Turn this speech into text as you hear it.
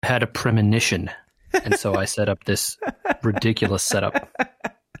had a premonition, and so I set up this ridiculous setup.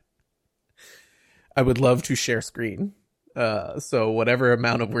 I would love to share screen. So whatever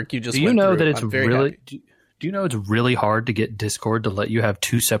amount of work you just do you know through, that it's I'm very really happy. do you know it's really hard to get Discord to let you have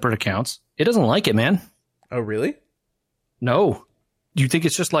two separate accounts? It doesn't like it, man. Oh, really? No. You think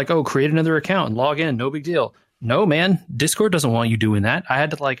it's just like, oh, create another account and log in, no big deal. No, man. Discord doesn't want you doing that. I had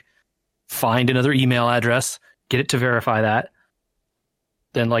to like find another email address, get it to verify that,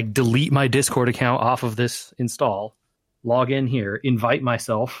 then like delete my Discord account off of this install, log in here, invite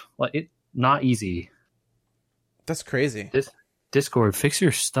myself. Like, it not easy. That's crazy. Discord, fix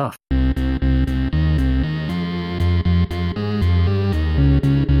your stuff.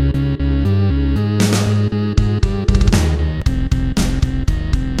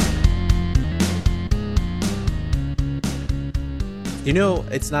 You know,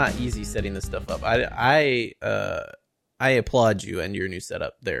 it's not easy setting this stuff up. I applaud you and your new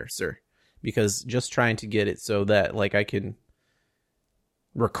setup there, sir, because just trying to get it so that like I can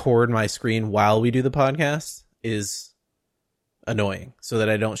record my screen while we do the podcast is annoying, so that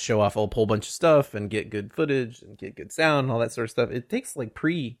I don't show off a whole bunch of stuff and get good footage and get good sound and all that sort of stuff. It takes like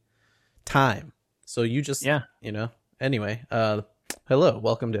time. So you just, you know, anyway, hello,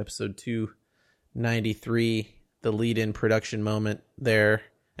 welcome to episode 293. The lead-in production moment there,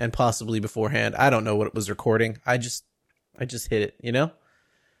 and possibly beforehand. I don't know what it was recording. I just hit it, you know?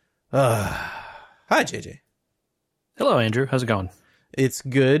 Hi, JJ. Hello, Andrew. How's it going? It's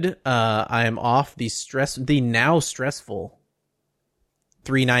good. I am off the now stressful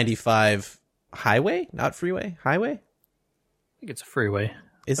 395 highway, not freeway, highway? I think it's a freeway.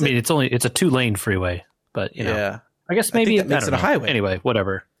 It's a 2-lane freeway, but you know, yeah. I guess maybe that makes it a highway. Anyway,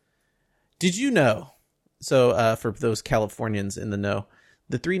 whatever. Did you know? So, for those Californians in the know,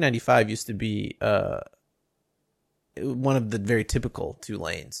 the 395 used to be one of the very typical 2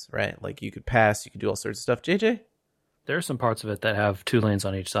 lanes, right? Like you could pass, you could do all sorts of stuff. JJ? There are some parts of it that have 2 lanes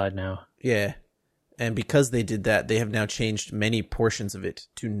on each side now. Yeah. And because they did that, they have now changed many portions of it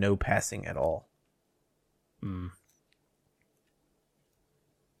to no passing at all.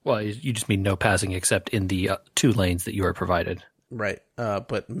 Well, you just mean no passing except in the 2 lanes that you are provided. Right.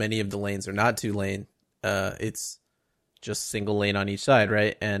 But many of the lanes are not 2 lane. It's just single lane on each side,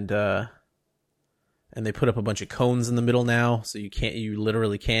 right? And they put up a bunch of cones in the middle now, so you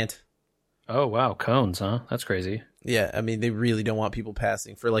literally can't. Oh wow, cones, huh? That's crazy. Yeah, I mean they really don't want people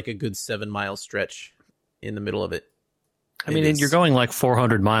passing for like a good 7-mile stretch in the middle of it. I mean, you're going like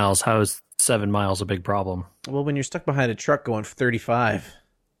 400 miles. How is 7 miles a big problem? Well, when you're stuck behind a truck going for 35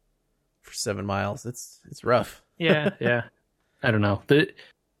 for 7 miles, it's rough. Yeah. I don't know.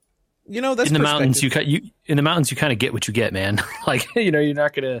 You know, that's in the mountains. You kind of get what you get, man. Like, you know, you're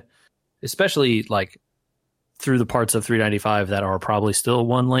not gonna, especially like through the parts of 395 that are probably still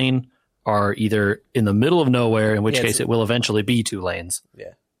 1 lane, are either in the middle of nowhere, in which case it will eventually be 2 lanes.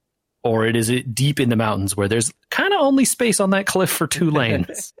 Yeah. Or it is deep in the mountains where there's kind of only space on that cliff for 2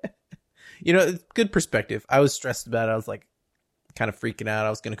 lanes. You know, good perspective. I was stressed about it. I was like kind of freaking out. I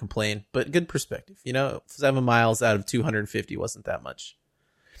was going to complain, but good perspective. You know, 7 miles out of 250 wasn't that much.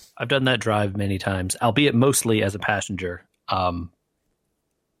 I've done that drive many times, albeit mostly as a passenger. It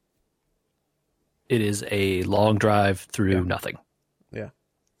is a long drive through nothing. Yeah.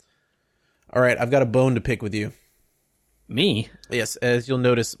 All right, I've got a bone to pick with you. Me? Yes, as you'll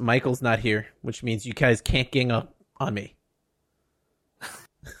notice, Michael's not here, which means you guys can't gang up on me.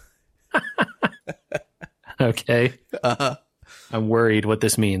 Okay. I'm worried what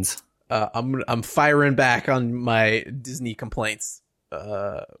this means. I'm firing back on my Disney complaints.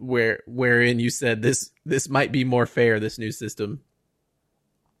 Wherein you said this might be more fair, this new system.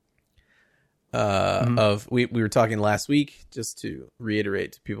 We were talking last week, just to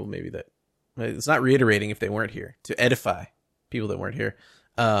reiterate to people maybe that it's not reiterating if they weren't here, to edify people that weren't here,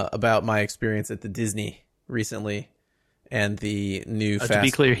 about my experience at the Disney recently and the new to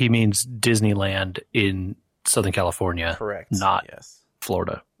be clear, he means Disneyland in Southern California. Correct. Not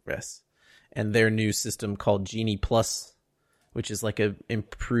Florida. Yes. And their new system called Genie Plus, which is like a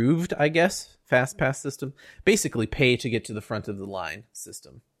improved, I guess, fast pass system. Basically pay to get to the front of the line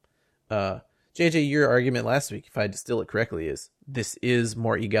system. JJ, your argument last week, if I distill it correctly, is this is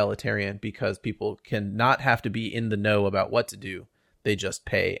more egalitarian because people can not have to be in the know about what to do. They just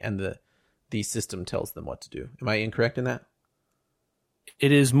pay and the system tells them what to do. Am I incorrect in that?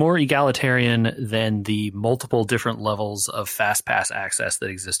 It is more egalitarian than the multiple different levels of fast pass access that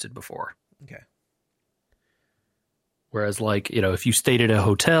existed before. Okay. Whereas, like, you know, if you stayed at a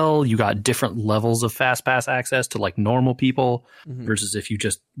hotel, you got different levels of fast pass access to like normal people versus if you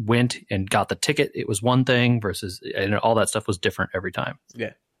just went and got the ticket, it was one thing versus, and all that stuff was different every time.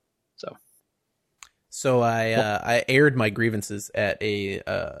 Yeah. So I aired my grievances at a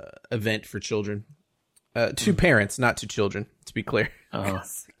event for children, to parents, not to children, to be clear.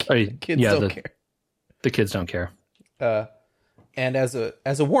 Kids don't care. The kids don't care. And as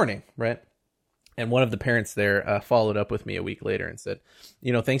a warning, right? And one of the parents there followed up with me a week later and said,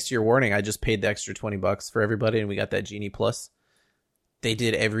 thanks to your warning, I just paid the extra $20 for everybody, and we got that Genie Plus. They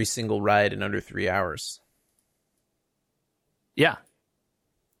did every single ride in under 3 hours. Yeah.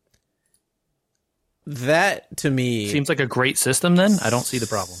 That, to me... seems like a great system, then. I don't see the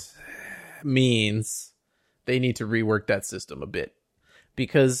problem. Means they need to rework that system a bit.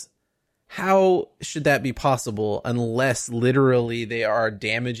 Because how should that be possible unless literally they are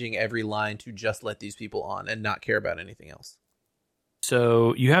damaging every line to just let these people on and not care about anything else?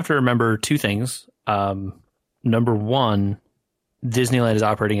 So you have to remember two things. Number one, Disneyland is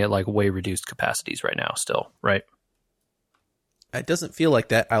operating at like way reduced capacities right now still, right? It doesn't feel like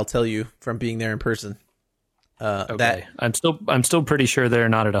that, I'll tell you, from being there in person. Okay. I'm still pretty sure they're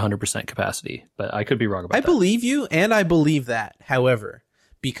not at 100% capacity, but I could be wrong about that. I believe you, and I believe that. However,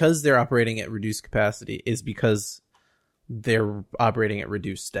 because they're operating at reduced capacity is because they're operating at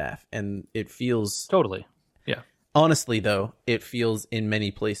reduced staff, and it feels... totally. Yeah. Honestly, though, it feels in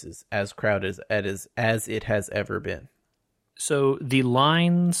many places as crowded as it has ever been. So the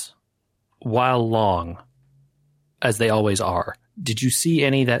lines, while long, as they always are, did you see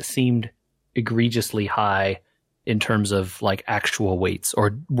any that seemed egregiously high in terms of like actual waits,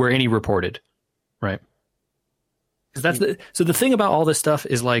 or were any reported? Right. Because so the thing about all this stuff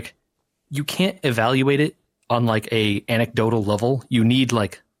is like, you can't evaluate it on like a anecdotal level. You need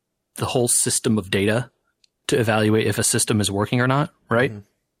like the whole system of data to evaluate if a system is working or not. Right. Mm-hmm.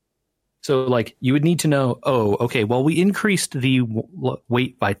 So like you would need to know, okay, well, we increased the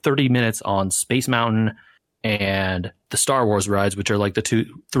wait by 30 minutes on Space Mountain and the Star Wars rides, which are like the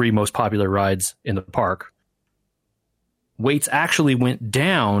three most popular rides in the park. Waits actually went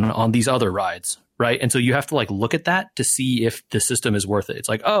down on these other rides, right? And so you have to like look at that to see if the system is worth it. It's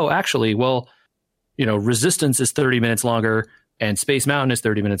like, actually, well, Resistance is 30 minutes longer and Space Mountain is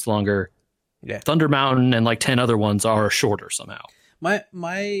 30 minutes longer. Yeah. Thunder Mountain and like 10 other ones are shorter somehow. My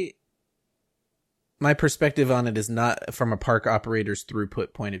perspective on it is not from a park operator's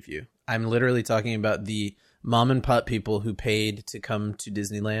throughput point of view. I'm literally talking about the mom and pop people who paid to come to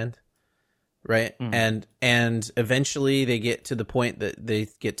Disneyland, right? Mm. And eventually they get to the point that they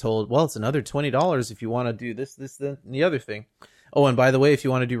get told, well, it's another $20 if you want to do this, and the other thing. Oh, and by the way, if you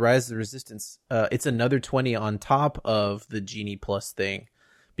want to do Rise of the Resistance, it's another $20 on top of the Genie Plus thing,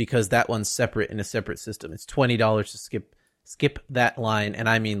 because that one's separate in a separate system. It's $20 to skip that line, and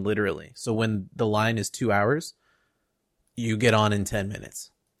I mean literally. So when the line is 2 hours, you get on in 10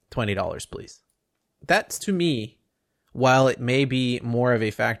 minutes. $20, please. That's, to me, while it may be more of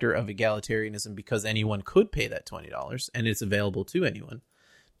a factor of egalitarianism because anyone could pay that $20 and it's available to anyone,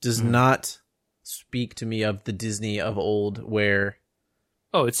 does not speak to me of the Disney of old where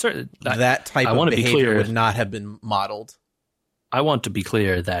it's certain that type of behavior would not have been modeled. I want to be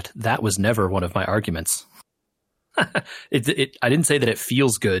clear that was never one of my arguments. I didn't say that it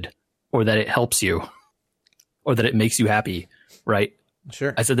feels good or that it helps you or that it makes you happy, right?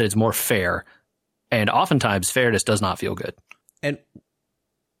 Sure. I said that it's more fair. And oftentimes, fairness does not feel good. And,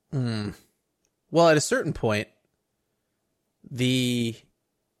 well, at a certain point, the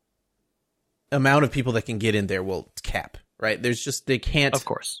amount of people that can get in there will cap, right? They can't, of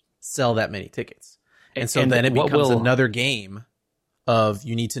course, sell that many tickets. And so then it becomes another game of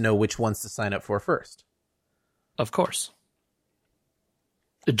you need to know which ones to sign up for first. Of course.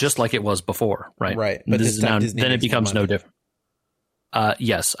 Just like it was before, right? Right. But then it becomes no different.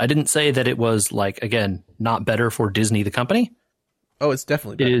 Yes, I didn't say that it was like, again, not better for Disney, the company. Oh, it's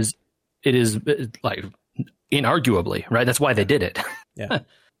definitely better. It is like inarguably, right? That's why they did it. Yeah.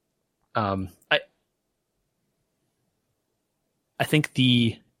 I think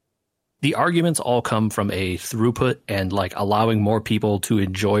the arguments all come from a throughput and like allowing more people to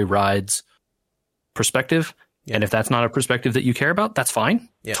enjoy rides perspective. Yeah. And if that's not a perspective that you care about, that's fine.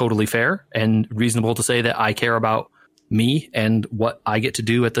 Yeah. Totally fair and reasonable to say that I care about me and what I get to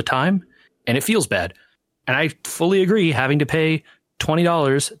do at the time, and it feels bad. And I fully agree, having to pay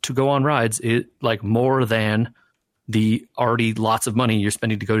 $20 to go on rides is like more than the already lots of money you're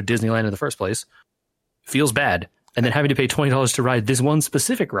spending to go to Disneyland in the first place. Feels bad. And then having to pay $20 to ride this one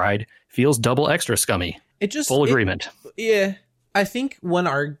specific ride feels double extra scummy. Full agreement. Yeah. I think one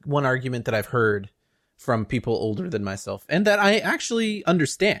argument that I've heard from people older than myself, and that I actually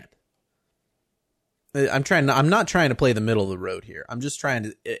understand, I'm not trying to play the middle of the road here. I'm just trying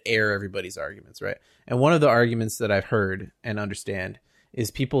to air everybody's arguments, right? And one of the arguments that I've heard and understand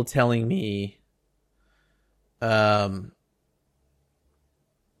is people telling me,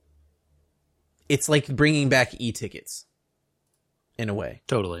 it's like bringing back e-tickets in a way.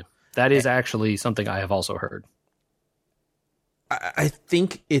 Totally. That is actually something I have also heard. I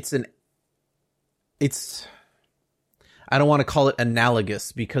think I don't want to call it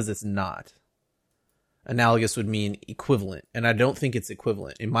analogous because it's not. Analogous would mean equivalent, and I don't think it's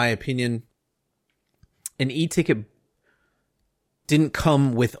equivalent. In my opinion, an e-ticket didn't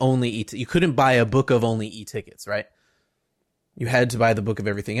come with only you couldn't buy a book of only e-tickets, right? You had to buy the book of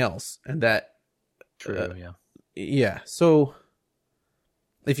everything else, and that True, yeah. Yeah. So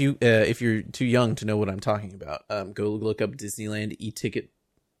if you're too young to know what I'm talking about, go look up Disneyland e-ticket,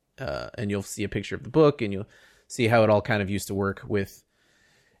 and you'll see a picture of the book, and you'll see how it all kind of used to work. With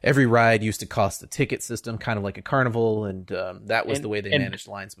every ride used to cost a ticket system, kind of like a carnival, and that was the way they managed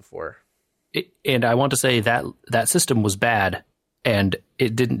lines before. And I want to say that that system was bad, and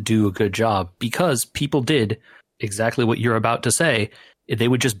it didn't do a good job because people did exactly what you're about to say. They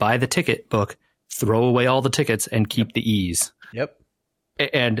would just buy the ticket book, throw away all the tickets, and keep the E's. Yep.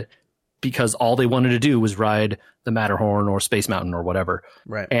 And because all they wanted to do was ride the Matterhorn or Space Mountain or whatever.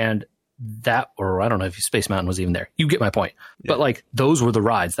 Right. And that, or I don't know if Space Mountain was even there. You get my point. Yeah. But like those were the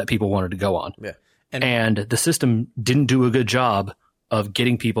rides that people wanted to go on. Yeah. And the system didn't do a good job of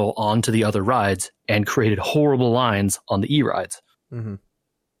getting people onto the other rides and created horrible lines on the E-rides. Mm-hmm.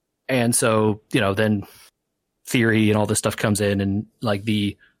 And so, then theory and all this stuff comes in, and like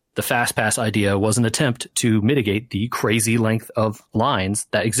the Fast Pass idea was an attempt to mitigate the crazy length of lines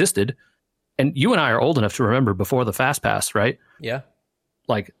that existed. And you and I are old enough to remember before the Fast Pass, right? Yeah.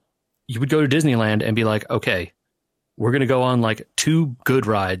 Like you would go to Disneyland and be like, okay, we're going to go on like 2 good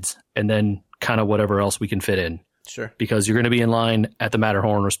rides and then kind of whatever else we can fit in. Sure. Because you're going to be in line at the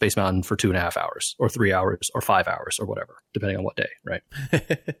Matterhorn or Space Mountain for 2.5 hours or 3 hours or 5 hours or whatever, depending on what day, right?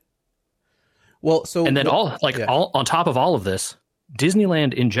 Well, so and then all on top of all of this,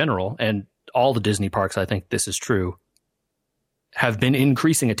 Disneyland in general, and all the Disney parks, I think this is true, have been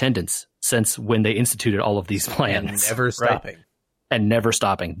increasing attendance since when they instituted all of these plans. And never stopping. Right? And never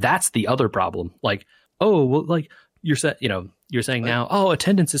stopping. That's the other problem. Like, oh, well, like you're saying now, oh,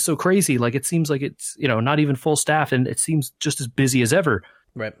 attendance is so crazy. Like it seems like it's, not even full staff and it seems just as busy as ever.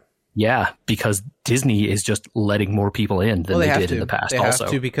 Right. Yeah, because Disney is just letting more people in than they did in the past. They also,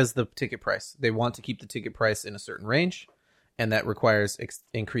 have to because the ticket price. They want to keep the ticket price in a certain range, and that requires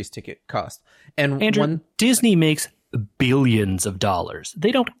increased ticket cost. And Andrew, Disney makes billions of dollars.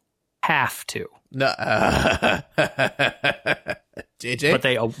 They don't have to. No, JJ, but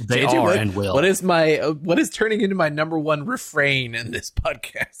they JJ, are and will. What is turning into my number one refrain in this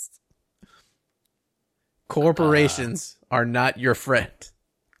podcast? Corporations are not your friend.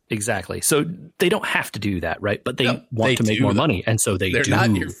 Exactly. So they don't have to do that, right? But they want to make more money, and so they're not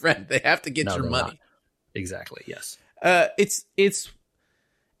your friend. They have to get your money. Not. Exactly. Yes. It's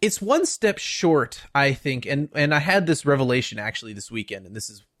one step short, I think, and I had this revelation actually this weekend, and this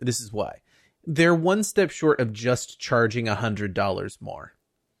is why. They're one step short of just charging $100 more.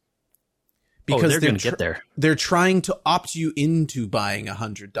 Because they're going to get there. They're trying to opt you into buying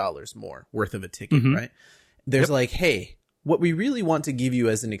 $100 more worth of a ticket, right? There's like, hey, what we really want to give you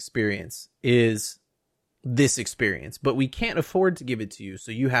as an experience is this experience, but we can't afford to give it to you,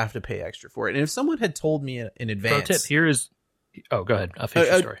 so you have to pay extra for it. And if someone had told me in advance... Pro tip, here is... Oh, go ahead. I'll finish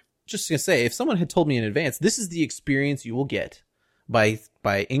the story. Just going to say, if someone had told me in advance, this is the experience you will get by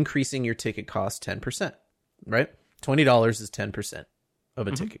increasing your ticket cost 10%, right? $20 is 10% of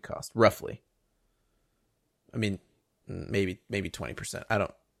a ticket cost, roughly. I mean, maybe 20%. I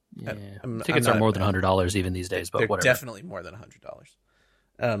don't... Yeah. Tickets are more than $100 even these days, but they're whatever. Definitely more than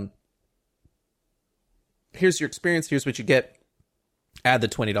 $100. Here's your experience. Here's what you get. Add the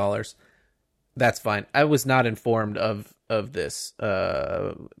 $20. That's fine. I was not informed of this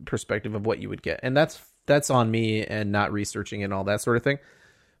perspective of what you would get, and that's on me and not researching and all that sort of thing.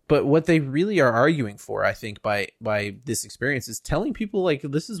 But what they really are arguing for, I think, by this experience is telling people like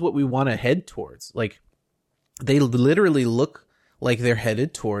this is what we want to head towards. Like they literally look like they're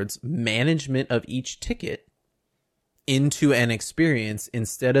headed towards management of each ticket into an experience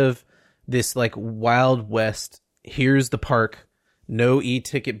instead of this like Wild West, here's the park, no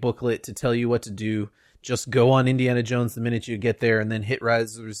e-ticket booklet to tell you what to do. Just go on Indiana Jones the minute you get there and then hit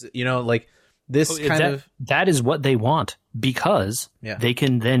rides, like this that is what they want because they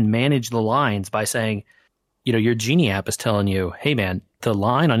can then manage the lines by saying, your Genie app is telling you, hey man, the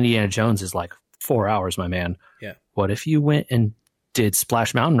line on Indiana Jones is like 4 hours, my man. Yeah. What if you went and did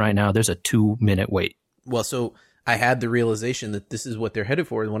Splash Mountain right now? There's a 2-minute wait. Well, so I had the realization that this is what they're headed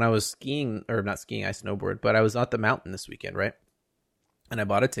for when I was skiing, or not skiing, I snowboard, but I was at the mountain this weekend, right? and I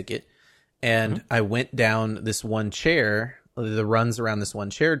bought a ticket, and I went down this one chair, the runs around this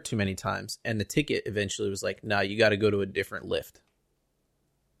one chair too many times, and the ticket eventually was like, "No, you got to go to a different lift."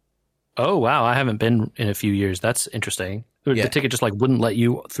 Oh, wow. I haven't been in a few years. That's interesting. Yeah. The ticket just like wouldn't let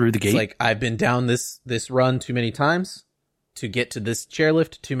you through the gate. It's like, I've been down this run too many times to get to this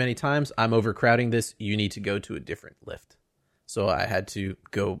chairlift too many times. I'm overcrowding this. You need to go to a different lift. So I had to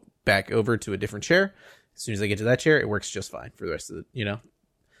go back over to a different chair. As soon as I get to that chair, it works just fine for the rest of the, you know.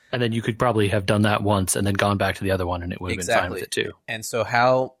 And then you could probably have done that once and then gone back to the other one and it would have been fine with it too. And so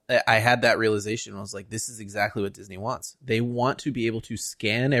how I had that realization, I was like, this is exactly what Disney wants. They want to be able to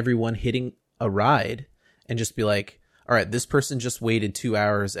scan everyone hitting a ride and just be like, all right, this person just waited 2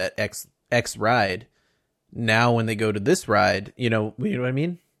 hours at X ride. Now when they go to this ride, you know what I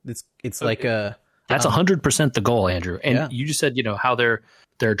mean? It's like a... That's 100% the goal, Andrew. And you just said, you know, how they're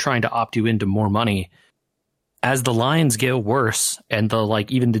trying to opt you into more money. As the lines get worse and the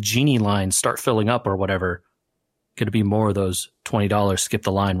like, even the Genie lines start filling up or whatever, going to be more of those $20 skip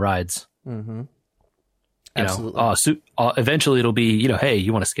the line rides. Mm-hmm. Absolutely. Eventually it'll be, you know, hey,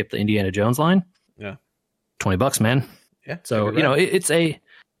 you want to skip the Indiana Jones line? Yeah. $20, man. Yeah. So, you know,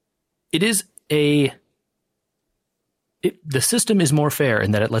 the system is more fair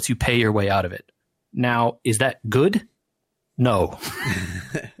in that it lets you pay your way out of it. Now, is that good? No.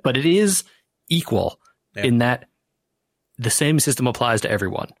 But it is equal in that the same system applies to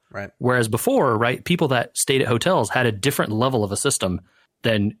everyone. Right. Whereas before, right, people that stayed at hotels had a different level of a system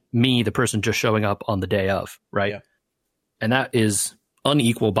than me, the person just showing up on the day of, right? Yeah. And that is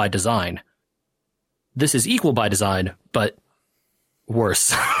unequal by design. This is equal by design, but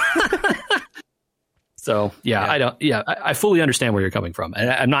worse. So, I fully understand where you're coming from. And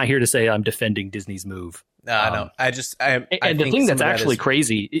I'm not here to say I'm defending Disney's move. No, I know. I the thing that's actually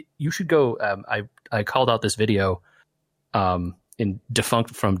crazy, you should go. I called out this video from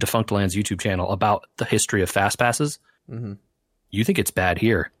Defunct Land's YouTube channel about the history of fast passes. Mm-hmm. You think it's bad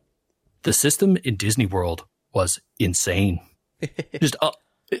here? The system in Disney World was insane. Just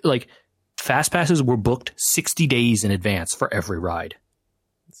like fast passes were booked 60 days in advance for every ride.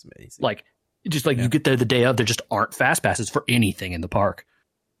 That's amazing. Like you get there the day of, there just aren't fast passes for anything in the park.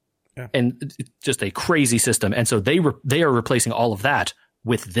 Yeah. And it's just a crazy system. And so they are replacing all of that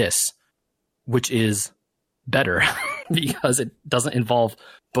with this, which is better because it doesn't involve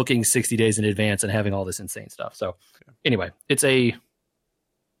booking 60 days in advance and having all this insane stuff. So anyway, it's a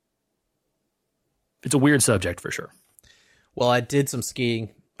weird subject for sure. Well, I did some skiing.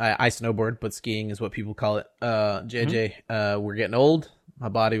 I snowboard, but skiing is what people call it. JJ, we're getting old. My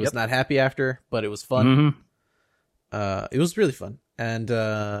body was not happy after, but it was fun. Mm-hmm. It was really fun. And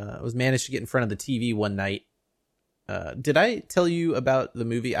I was managed to get in front of the TV one night. Did I tell you about the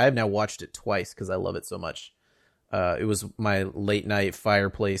movie? I have now watched it twice because I love it so much. It was my late night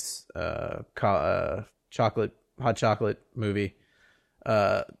fireplace hot chocolate movie.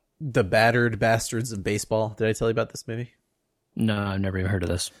 The Battered Bastards of Baseball. Did I tell you about this movie? No, I've never even heard of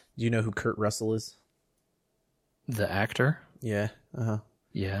this. Do you know who Kurt Russell is? The actor? Yeah. Uh-huh.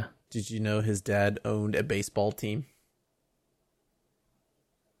 Yeah. Did you know his dad owned a baseball team?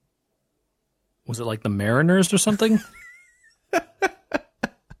 Was it like the Mariners or something?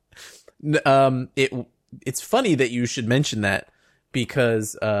 It's funny that you should mention that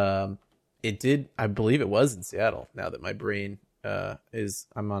because it did. I believe it was in Seattle. Now that my brain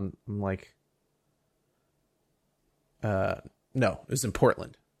no, it was in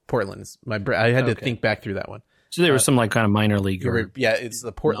Portland. Portland is my brain. I had to think back through that one. So there was some like kind of minor league. It's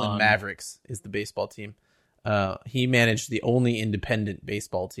the Portland Mavericks is the baseball team. He managed the only independent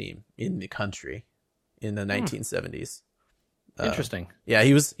baseball team in the country in the 1970s. Interesting. Yeah,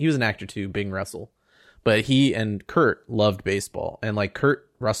 he was an actor too, Bing Russell. But he and Kurt loved baseball, and like Kurt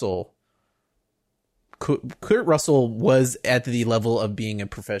Russell was at the level of being a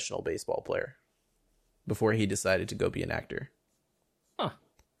professional baseball player before he decided to go be an actor. Huh.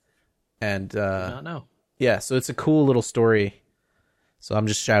 And I did not know. Yeah, so it's a cool little story. So I'm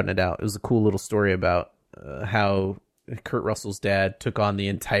just shouting it out. It was a cool little story about how Kurt Russell's dad took on the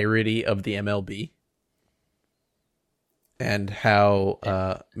entirety of the MLB, and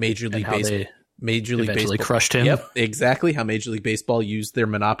how Major League Baseball crushed him. Yep, exactly. How Major League Baseball used their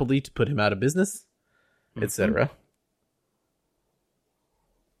monopoly to put him out of business, etc.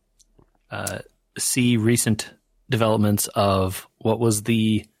 See recent developments of what was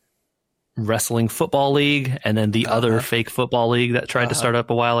the wrestling football league and then the other fake football league that tried to start up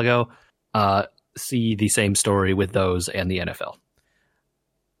a while ago. See the same story with those and the NFL.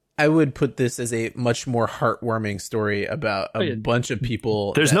 I would put this as a much more heartwarming story about a bunch of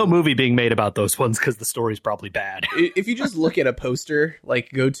people. There's no movie being made about those ones because the story's probably bad. If you just look at a poster,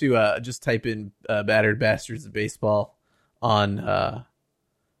 like go to just type in "Battered Bastards of Baseball" on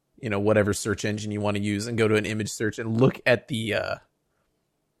whatever search engine you want to use, and go to an image search and look at the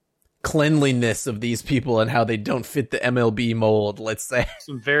cleanliness of these people and how they don't fit the MLB mold. Let's say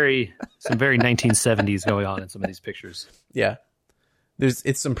some very 1970s going on in some of these pictures. Yeah.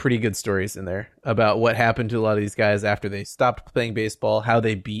 It's some pretty good stories in there about what happened to a lot of these guys after they stopped playing baseball, how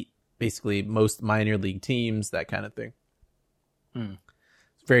they beat basically most minor league teams, that kind of thing.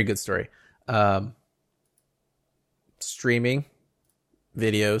 Very good story. Streaming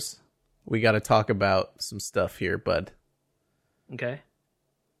videos. We got to talk about some stuff here, bud. Okay.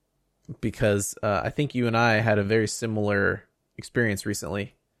 Because I think you and I had a very similar experience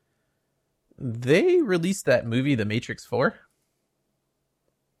recently. They released that movie, The Matrix 4.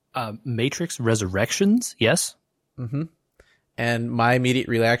 Matrix Resurrections, yes. Mm-hmm. And my immediate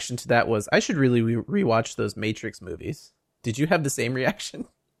reaction to that was, I should really rewatch those Matrix movies. Did you have the same reaction?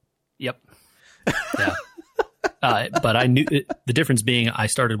 Yep. Yeah. But I knew the difference being I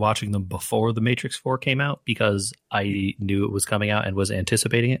started watching them before The Matrix 4 came out because I knew it was coming out and was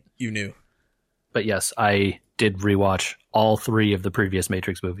anticipating it. You knew. But yes, I did rewatch all 3 of the previous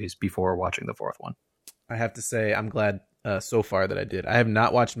Matrix movies before watching the 4th one. I have to say, I'm glad so far that I did. I have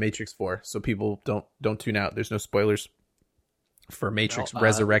not watched Matrix 4, so people don't tune out. There's no spoilers for Matrix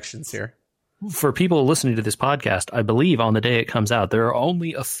Resurrections here. For people listening to this podcast, I believe on the day it comes out, there are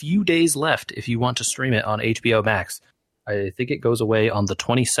only a few days left if you want to stream it on HBO Max. I think it goes away on the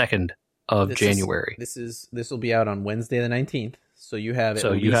 22nd of January. This will be out on Wednesday the 19th, so you have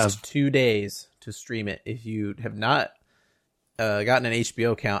at least 2 days to stream it. If you have not gotten an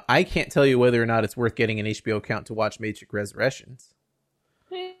HBO account, I can't tell you whether or not it's worth getting an HBO account to watch Matrix Resurrections.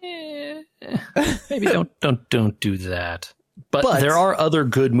 Maybe don't do that. But there are other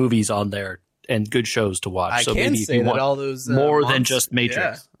good movies on there and good shows to watch. I can say that all those more than just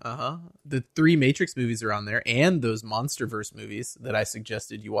Matrix. Yeah, the 3 Matrix movies are on there, and those MonsterVerse movies that I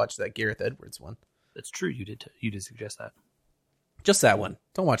suggested you watch. That Gareth Edwards one. That's true. You did suggest that. Just that one.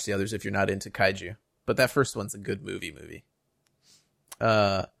 Don't watch the others if you're not into kaiju. But that first one's a good movie.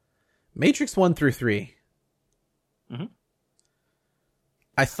 Matrix 1 through 3. Mm-hmm.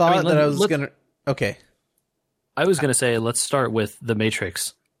 I thought I was gonna. Okay. I was gonna say let's start with The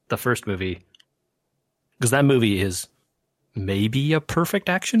Matrix, the first movie, because that movie is maybe a perfect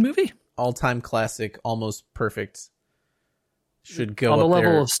action movie. All-time classic, almost perfect. Should go on the up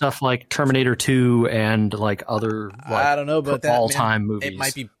level there. of stuff like Terminator 2 and like other. I don't know about that. All-time movies.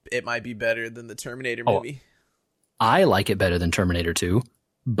 It might be better than the Terminator movie. I like it better than Terminator 2,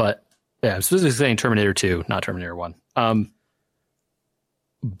 but yeah, I'm specifically saying Terminator 2, not Terminator 1.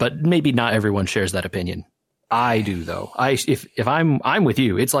 But maybe not everyone shares that opinion. I do though. If I'm with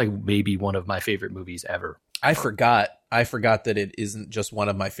you, it's like maybe one of my favorite movies ever. I forgot that it isn't just one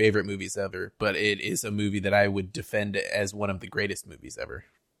of my favorite movies ever, but it is a movie that I would defend as one of the greatest movies ever.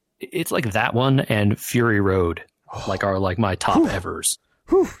 It's like that one and Fury Road, are my top evers.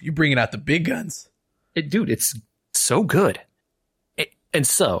 Whew, you bringing out the big guns, dude! It's so good. And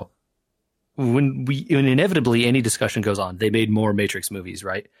so when inevitably any discussion goes on, they made more Matrix movies,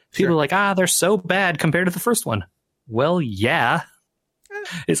 right? People are like, they're so bad compared to the first one. Well, yeah.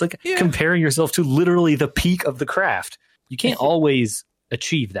 It's like comparing yourself to literally the peak of the craft. You can't always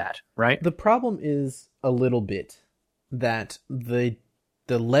achieve that, right? The problem is a little bit that the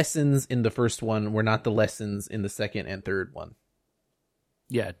lessons in the first one were not the lessons in the second and third one.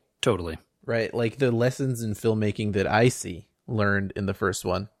 Yeah, totally. Right? Like the lessons in filmmaking that I see learned in the first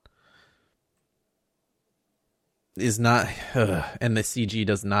one is not, and the CG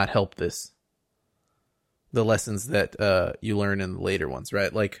does not help this. The lessons that you learn in the later ones,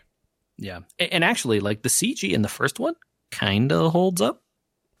 right? Like, yeah, and actually, like the CG in the first one kind of holds up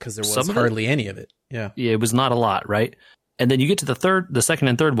because there was hardly any of it. Yeah, it was not a lot, right? And then you get to the second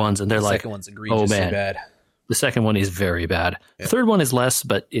and third ones, and they're like, the second one's egregiously bad. The second one is very bad. Yeah. The third one is less,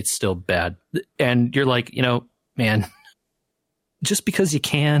 but it's still bad. And you're like, man, just because you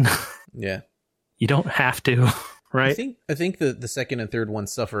can, you don't have to. Right. I think the second and third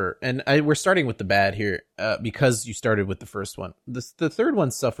ones suffer, and we're starting with the bad here because you started with the first one. The third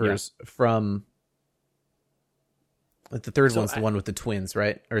one suffers from. The third one's the one with the twins,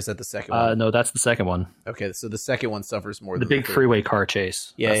 right? Or is that the second one? No, that's the second one. Okay, so the second one suffers more. The than big freeway car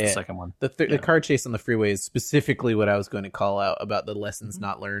chase. Yeah, that's the second one. The car chase on the freeway is specifically what I was going to call out about the lessons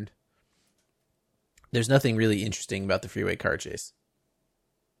not learned. There's nothing really interesting about the freeway car chase.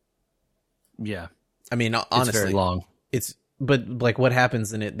 Yeah. I mean, honestly, it's very long. It's But like, what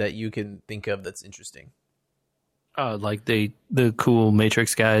happens in it that you can think of that's interesting? Like the cool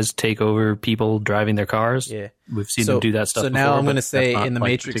Matrix guys take over people driving their cars. Yeah, we've seen them do that stuff. So now before, I'm going to but say that's not, in the like,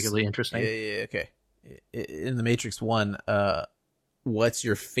 Matrix, particularly interesting. Yeah, okay. In the Matrix 1, what's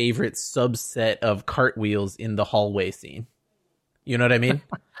your favorite subset of cartwheels in the hallway scene? You know what I mean?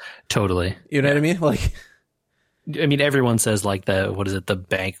 Totally. You know what I mean? Like, I mean, everyone says like the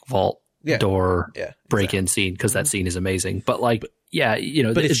bank vault door break-in scene, because that scene is amazing. But like, yeah, you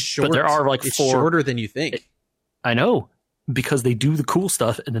know, but it's short. But there are like it's four shorter than you think. I know, because they do the cool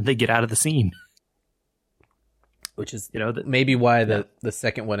stuff and then they get out of the scene, which is, you know, maybe why the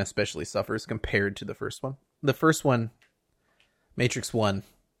second one especially suffers compared to the first one. The first one, Matrix 1,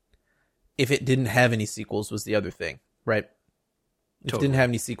 if it didn't have any sequels, was the other thing, right? If it didn't have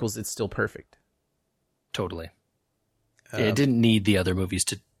any sequels, it's still perfect. Totally. It didn't need the other movies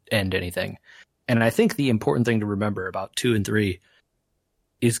to end anything. And I think the important thing to remember about 2 and 3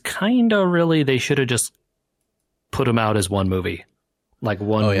 is kind of really they should have just put them out as one movie, like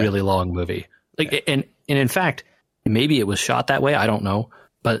one really long movie. Like, and in fact, maybe it was shot that way. I don't know.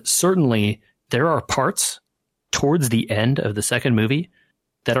 But certainly there are parts towards the end of the second movie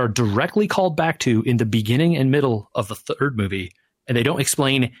that are directly called back to in the beginning and middle of the third movie, and they don't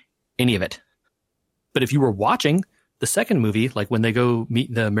explain any of it. But if you were watching the second movie, like when they go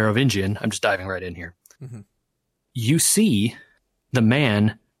meet the Merovingian, I'm just diving right in here. Mm-hmm. You see the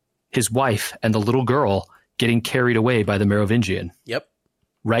man, his wife, and the little girl getting carried away by the Merovingian. Yep.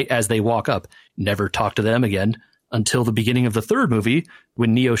 Right as they walk up. Never talk to them again until the beginning of the third movie,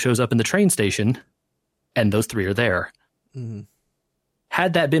 when Neo shows up in the train station and those three are there. Mm-hmm.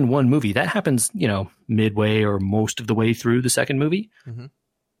 Had that been one movie, that happens, you know, midway or most of the way through the second movie. Mm-hmm.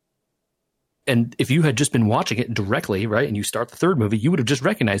 And if you had just been watching it directly, right, and you start the third movie, you would have just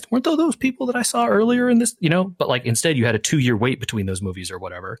recognized, weren't those people that I saw earlier in this, you know? But like, instead you had a 2-year wait between those movies or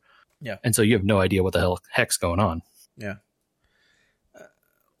whatever. Yeah. And so you have no idea what the heck's going on. Yeah.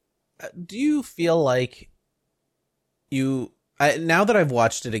 Do you feel like now that I've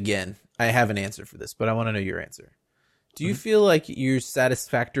watched it again, I have an answer for this, but I want to know your answer. Do you feel like you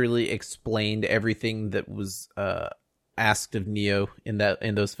satisfactorily explained everything that was asked of Neo in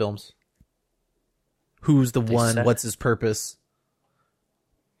those films? Who's the one? What's his purpose?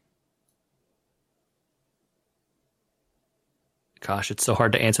 Gosh, it's so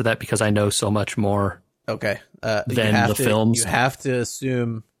hard to answer that because I know so much more. Okay. Than the films. You have to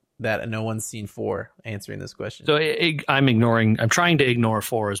assume that no one's seen 4 answering this question. So I'm trying to ignore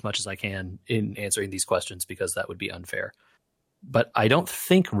 4 as much as I can in answering these questions because that would be unfair. But I don't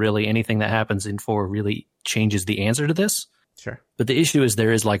think really anything that happens in 4 really changes the answer to this. Sure. But the issue is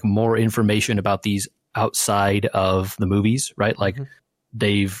there is like more information about these outside of the movies, right? Like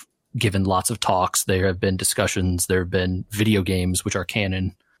they've given lots of talks. There have been discussions. There have been video games, which are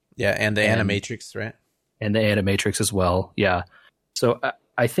canon. Yeah. And the Animatrix, right? And the Animatrix as well. Yeah. So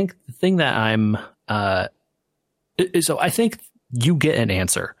I think the thing that so I think you get an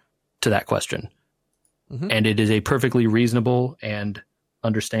answer to that question. Mm-hmm. And it is a perfectly reasonable and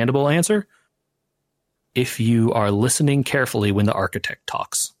understandable answer if you are listening carefully when the architect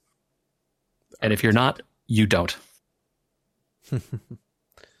talks. And if you're not, you don't.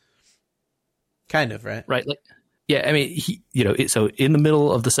 Kind of, right? Right. Like, yeah, I mean, so in the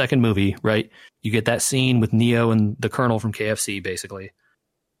middle of the second movie, right, you get that scene with Neo and the Colonel from KFC, basically.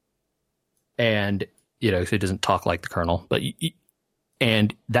 And, you know, he doesn't talk like the Colonel, but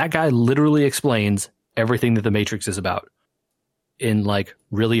and that guy literally explains everything that the Matrix is about in like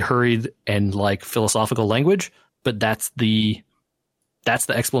really hurried and like philosophical language, but that's the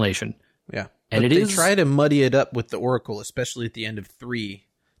explanation. Yeah. And they try to muddy it up with the Oracle, especially at the end of 3,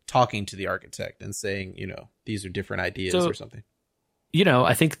 talking to the architect and saying, you know, these are different ideas or something. You know,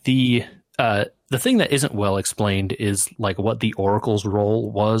 I think the thing that isn't well explained is like what the Oracle's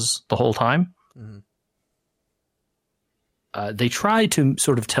role was the whole time. Mm-hmm. They try to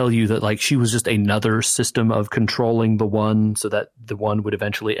sort of tell you that like she was just another system of controlling the One, so that the One would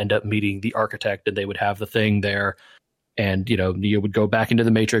eventually end up meeting the architect and they would have the thing there. And, you know, Neo would go back into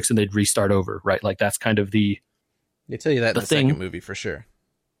the Matrix and they'd restart over, right? Like that's kind of they tell you that in the second movie for sure.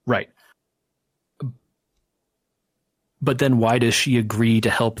 Right. But then why does she agree to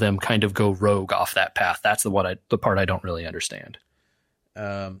help them kind of go rogue off that path? That's the part I don't really understand.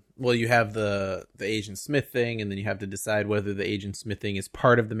 Well, you have the Agent Smith thing, and then you have to decide whether the Agent Smith thing is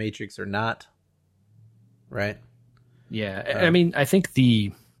part of the Matrix or not. Right? Yeah. I mean, I think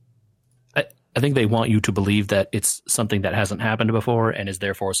I think they want you to believe that it's something that hasn't happened before and is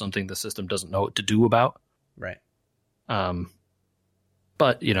therefore something the system doesn't know what to do about. Right.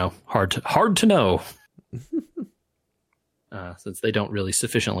 But, you know, hard to know. since they don't really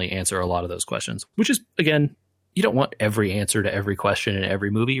sufficiently answer a lot of those questions, which is, again, you don't want every answer to every question in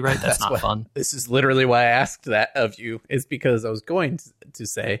every movie, right? That's not fun. This is literally why I asked that of you, is because I was going to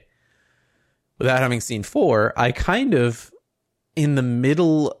say, without having seen 4, I kind of, in the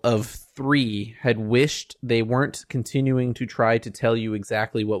middle of 3, had wished they weren't continuing to try to tell you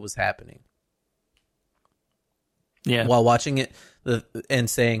exactly what was happening. Yeah. While watching it and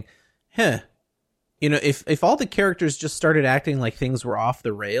saying, if all the characters just started acting like things were off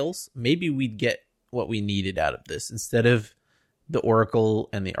the rails, maybe we'd get what we needed out of this, instead of the Oracle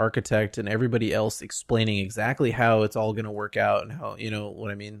and the Architect and everybody else explaining exactly how it's all going to work out and how, you know what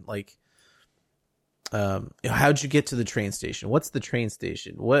I mean? Like, how'd you get to the train station? What's the train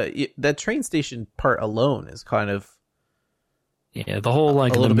station? That train station part alone is kind of, the whole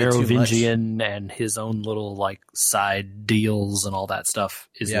like the little bit too Merovingian and his own little like side deals and all that stuff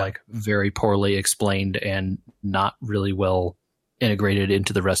is like very poorly explained and not really well integrated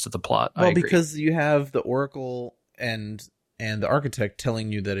into the rest of the plot. Well, because you have the Oracle and the Architect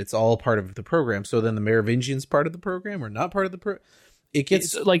telling you that it's all part of the program. So then the Merovingian's part of the program or not part of the program. It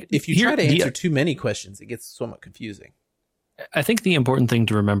gets like, if you try to answer too many questions, it gets somewhat confusing. I think the important thing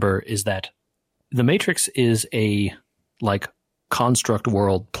to remember is that the Matrix is a like construct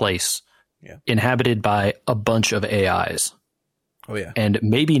world place inhabited by a bunch of AIs. Oh yeah. And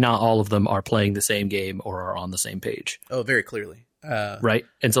maybe not all of them are playing the same game or are on the same page. Oh, very clearly. Right.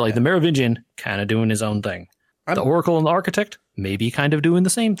 And so like the Merovingian kind of doing his own thing. The Oracle and the Architect maybe kind of doing the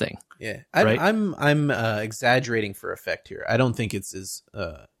same thing. Yeah. I'm exaggerating for effect here. I don't think it's as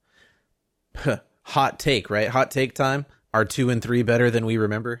hot take, right? Hot take time. Are 2 and 3 better than we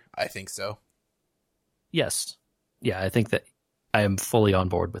remember? I think so. Yes. Yeah, I think that I am fully on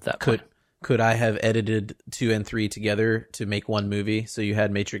board with that. Could I have edited 2 and 3 together to make one movie? So you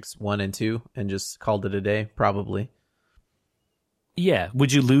had Matrix 1 and 2 and just called it a day? Probably. Yeah.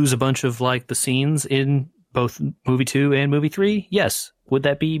 Would you lose a bunch of like the scenes in both movie 2 and movie 3? Yes. Would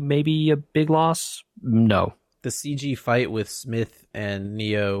that be maybe a big loss? No. The CG fight with Smith and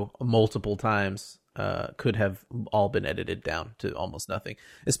Neo multiple times could have all been edited down to almost nothing.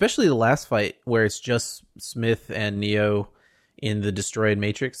 Especially the last fight where it's just Smith and Neo in the destroyed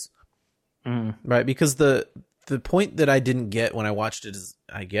Matrix. Right? Because the point that I didn't get when I watched it is,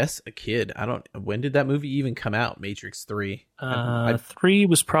 I guess, a kid. When did that movie even come out? Matrix 3. 3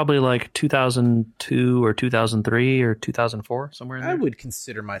 was probably like 2002 or 2003 or 2004, somewhere in there. I would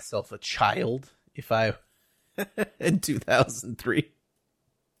consider myself a child if I in 2003.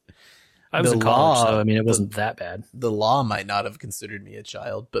 I was in college, so I mean, it wasn't that bad. The law might not have considered me a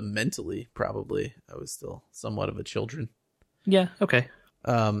child, but mentally, probably, I was still somewhat of a children. Yeah, okay.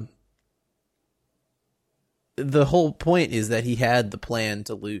 The whole point is that he had the plan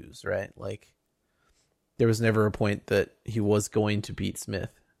to lose, right? Like, there was never a point that he was going to beat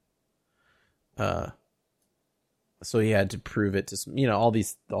Smith. So he had to prove it to, all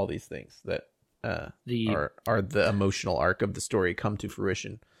these things that are the emotional arc of the story come to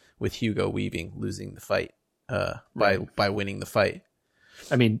fruition with Hugo Weaving losing the fight by winning the fight.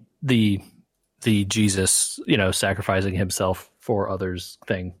 I mean, the Jesus, sacrificing himself for others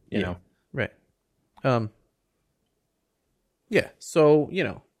thing, you know. Right. Yeah. So,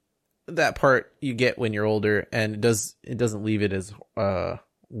 that part you get when you're older, and it doesn't leave it as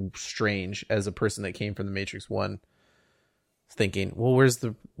strange as a person that came from the Matrix 1 thinking, well, what's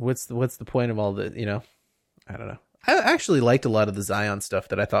the point of all the, I don't know. I actually liked a lot of the Zion stuff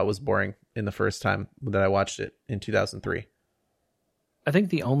that I thought was boring in the first time that I watched it in 2003. I think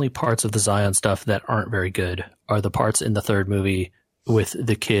the only parts of the Zion stuff that aren't very good are the parts in the third movie with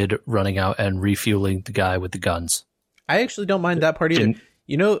the kid running out and refueling the guy with the guns. I actually don't mind that part either.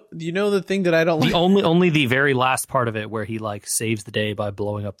 You know the thing that I don't like? Only the very last part of it where he like saves the day by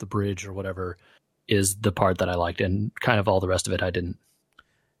blowing up the bridge or whatever is the part that I liked, and kind of all the rest of it I didn't.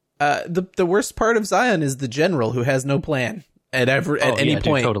 The worst part of Zion is the general who has no plan at any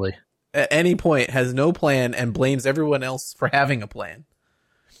point. Totally. At any point has no plan and blames everyone else for having a plan.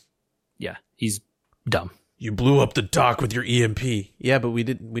 Yeah, he's dumb. You blew up the dock with your EMP. Yeah, but we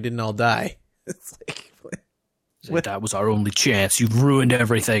didn't all die. It's like, that was our only chance. You ruined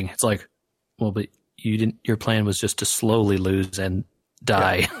everything. It's like, well, but you didn't. Your plan was just to slowly lose and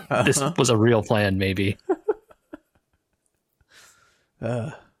die. Yeah. This was a real plan, maybe.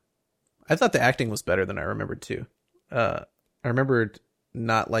 I thought the acting was better than I remembered too. I remembered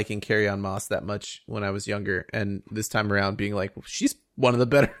not liking Carrie-Anne Moss that much when I was younger, and this time around being like, well, she's one of the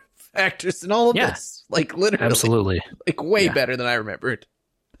better actors in all of this. Like, literally. Absolutely. Like, way better than I remembered.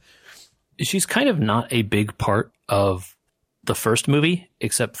 She's kind of not a big part of the first movie,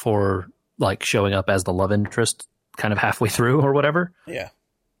 except for like showing up as the love interest kind of halfway through or whatever. Yeah.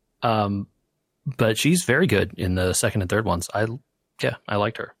 But she's very good in the second and third ones. I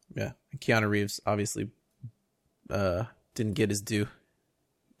liked her. Yeah. Keanu Reeves obviously didn't get his due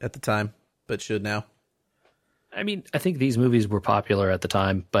at the time, but should now. I mean, I think these movies were popular at the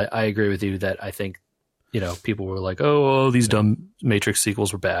time, but I agree with you that I think, people were like, oh, these dumb Matrix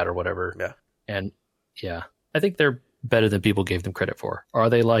sequels were bad or whatever. Yeah. And yeah, I think they're better than people gave them credit for. Are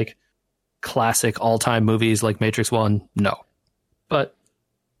they like classic all-time movies like Matrix 1? No. But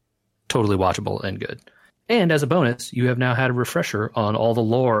totally watchable and good. And as a bonus, you have now had a refresher on all the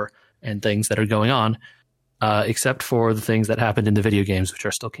lore and things that are going on, except for the things that happened in the video games, which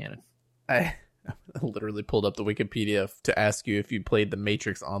are still canon. I literally pulled up the Wikipedia to ask you if you played the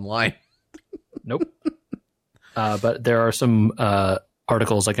Matrix online. Nope. But there are some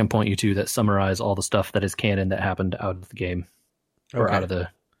articles I can point you to that summarize all the stuff that is canon that happened out of the game or out of the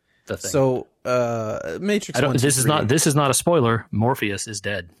thing. So, Matrix. This is not a spoiler. Morpheus is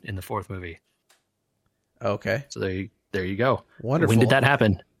dead in the fourth movie. Okay. So there you go. Wonderful. When did that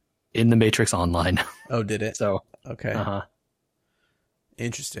happen? In the Matrix Online. Oh, did it? So okay.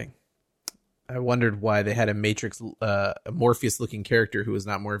 Interesting. I wondered why they had a Matrix, a Morpheus-looking character who was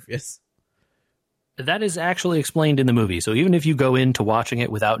not Morpheus. That is actually explained in the movie. So even if you go into watching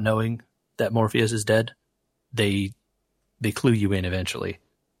it without knowing that Morpheus is dead, they clue you in eventually.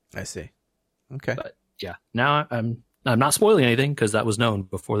 I see. Okay. But yeah, now I'm not spoiling anything because that was known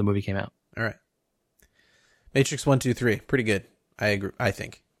before the movie came out. All right. Matrix 1, 2, 3. Pretty good. I agree. I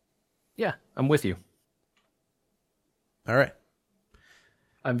think. Yeah, I'm with you. All right.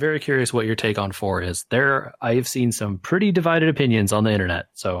 I'm very curious what your take on 4 is. I have seen some pretty divided opinions on the internet,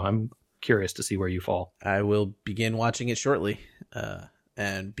 so I'm curious to see where you fall. I will begin watching it shortly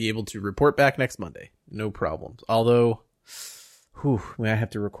and be able to report back next Monday. No problems. Although, we have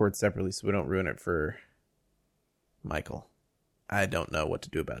to record separately so we don't ruin it for Michael. I don't know what to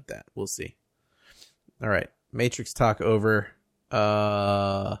do about that. We'll see. All right. Matrix talk over.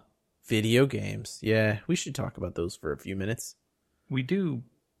 Video games. Yeah, we should talk about those for a few minutes. We do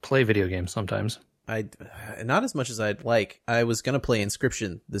play video games sometimes. Not as much as I'd like. I was going to play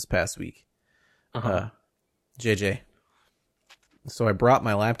Inscription this past week. JJ. So I brought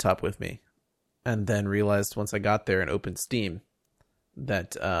my laptop with me and then realized once I got there and opened Steam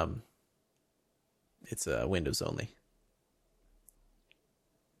that it's Windows only.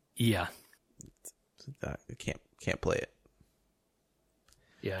 Yeah. I can't play it.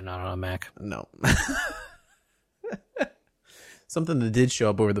 Yeah, not on a Mac. No. Something that did show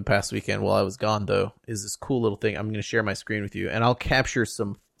up over the past weekend while I was gone, though, is this cool little thing. I'm going to share my screen with you, and I'll capture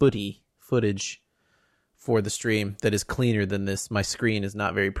some footage for the stream that is cleaner than this. My screen is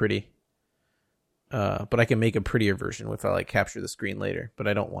not very pretty, but I can make a prettier version if I capture the screen later, but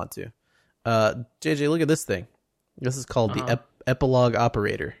I don't want to. JJ, look at this thing. This is called the Epilogue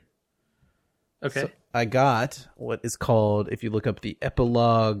Operator. Okay. So I got what is called, if you look up the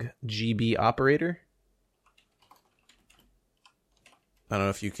Epilogue GB Operator. I don't know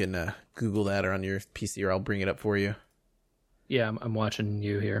if you can Google that or on your PC, or I'll bring it up for you. Yeah, I'm watching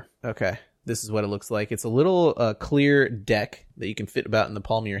you here. Okay. This is what it looks like. It's a little clear deck that you can fit about in the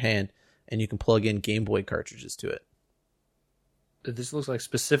palm of your hand, and you can plug in Game Boy cartridges to it. This looks like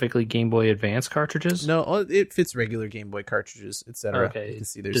specifically Game Boy Advance cartridges? No, it fits regular Game Boy cartridges, etc. Okay. You can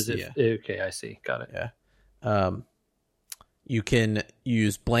see there's okay, I see. Got it. Yeah. You can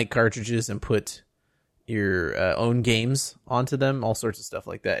use blank cartridges and put your own games onto them, all sorts of stuff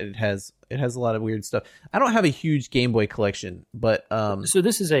like that. It has a lot of weird stuff. I don't have a huge Game Boy collection, but so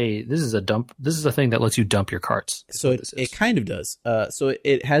this is a thing that lets you dump your carts. So it kind of does. So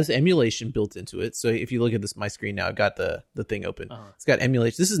it has emulation built into it. So if you look at my screen now, I've got the thing open. It's got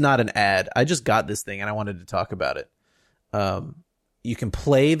emulation. This is not an ad. I just got this thing and I wanted to talk about it. You can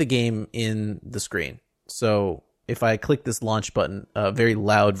play the game in the screen. So if I click this launch button, a very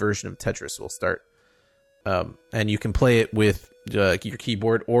loud version of Tetris will start. And you can play it with your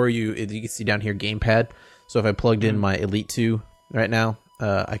keyboard, or you can see down here gamepad. So if I plugged in my Elite 2 right now,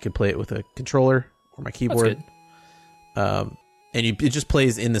 I could play it with a controller or my keyboard. And it just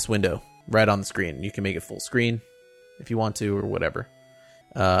plays in this window right on the screen. You can make it full screen if you want to, or whatever.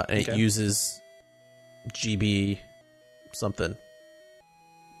 And it uses GB something.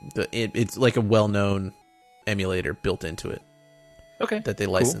 It's like a well-known emulator built into it. Okay. That they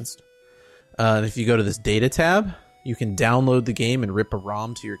licensed. Cool. If you go to this data tab, you can download the game and rip a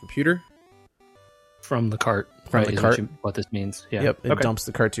ROM to your computer. From the cart. From the cart. What this means. Yeah. Yep, it dumps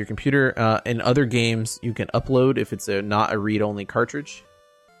the cart to your computer. In other games, you can upload if it's not a read-only cartridge.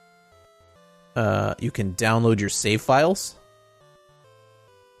 You can download your save files.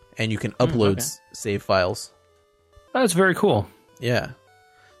 And you can upload save files That's very cool. Yeah.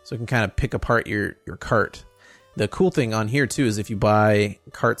 So it can kind of pick apart your cart. The cool thing on here, too, is if you buy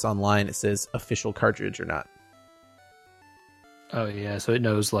carts online, it says official cartridge or not. Oh, yeah. So it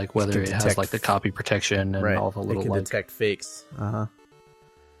knows like whether it has like the copy protection and all the little it can like... detect fakes. Uh-huh.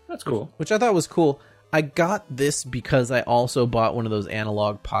 That's cool. Which I thought was cool. I got this because I also bought one of those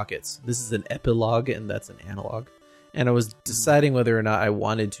analog pockets. This is an Epilogue, and that's an analog. And I was deciding whether or not I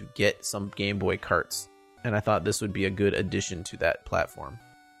wanted to get some Game Boy carts. And I thought this would be a good addition to that platform.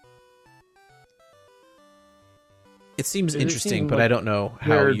 It seems interesting, but I don't know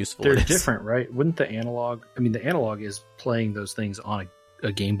how useful it is. They're different, right? Wouldn't the analog... I mean, the analog is playing those things on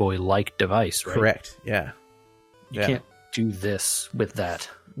a Game Boy-like device, right? Correct, yeah. You can't do this with that.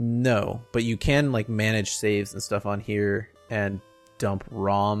 No, but you can like manage saves and stuff on here and dump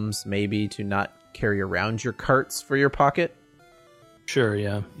ROMs maybe to not carry around your carts for your pocket. Sure,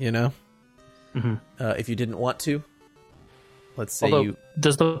 yeah. You know? Mm-hmm. If you didn't want to. Let's say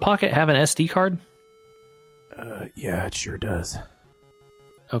Does the Pocket have an SD card? Yeah, it sure does.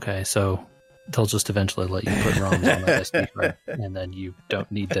 Okay, so they'll just eventually let you put ROMs on that SD card, and then you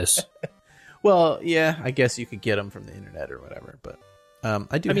don't need this. Well, yeah, I guess you could get them from the internet or whatever, but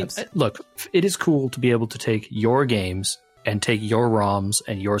look, it is cool to be able to take your games and take your ROMs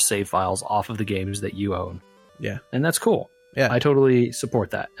and your save files off of the games that you own. Yeah. And that's cool. Yeah. I totally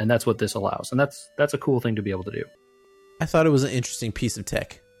support that, and that's what this allows. And that's a cool thing to be able to do. I thought it was an interesting piece of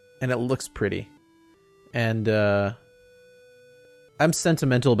tech, and it looks pretty. And I'm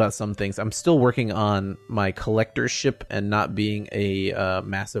sentimental about some things. I'm still working on my collectorship and not being a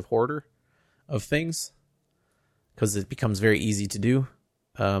massive hoarder of things, because it becomes very easy to do.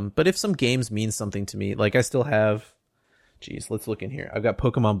 But if some games mean something to me, like I still have... Geez, let's look in here. I've got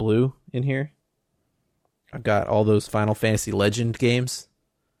Pokemon Blue in here. I've got all those Final Fantasy Legend games.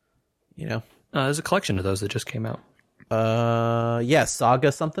 You know? There's a collection of those that just came out. Yeah,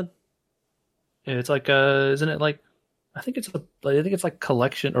 Saga something? It's like, isn't it like... I think it's like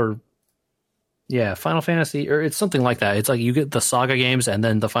collection or... Yeah, Final Fantasy, or it's something like that. It's like you get the Saga games and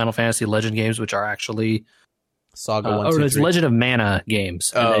then the Final Fantasy Legend games, which are actually... Saga 1, 2, 3. It's Legend of Mana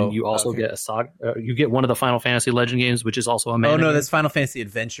games, and then you also get a Saga. You get one of the Final Fantasy Legend games, which is also a Mana. Oh no, game. that's Final Fantasy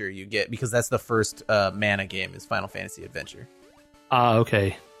Adventure. You get because that's the first Mana game is Final Fantasy Adventure.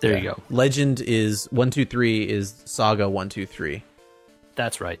 Okay, there you go. Legend is 1, 2, 3 is Saga 1, 2, 3.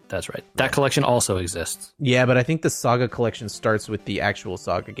 That's right. That collection also exists. Yeah, but I think the Saga collection starts with the actual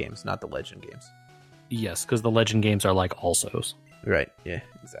Saga games, not the Legend games. Yes, because the Legend games are like alsos. Right. Yeah.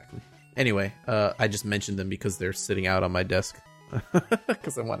 Exactly. Anyway, I just mentioned them because they're sitting out on my desk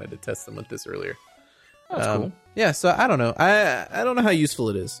because I wanted to test them with this earlier. That's cool. Yeah, so I don't know. I don't know how useful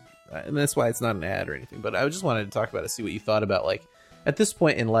it is, and that's why it's not an ad or anything. But I just wanted to talk about it, see what you thought about like at this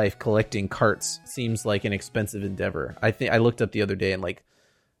point in life, collecting carts seems like an expensive endeavor. I think I looked up the other day and like,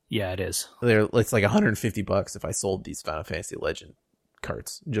 yeah, it is. It's like $150 if I sold these Final Fantasy Legend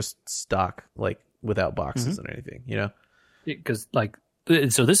carts, just stock, like without boxes and anything, you know? Because like.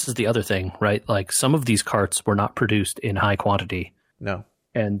 So this is the other thing, right? Like some of these carts were not produced in high quantity. No.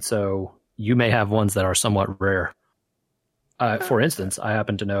 And so you may have ones that are somewhat rare. For instance, I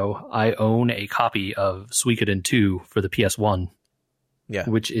happen to know I own a copy of Suikoden 2 for the PS1,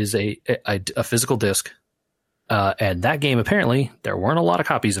 which is a physical disc. And that game, apparently, there weren't a lot of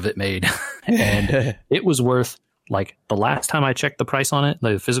copies of it made. And it was worth, like, the last time I checked the price on it,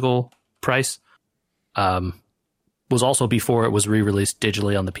 the physical price, was also before it was re-released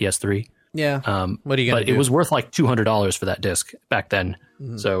digitally on the PS3. Yeah. What are you going to do? But it was worth like $200 for that disc back then.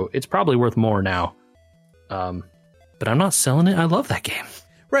 Mm-hmm. So it's probably worth more now. But I'm not selling it. I love that game.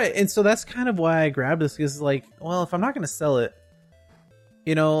 Right. And so that's kind of why I grabbed this, because like, well, if I'm not going to sell it,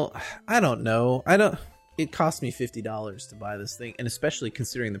 you know, I don't know. It cost me $50 to buy this thing. And especially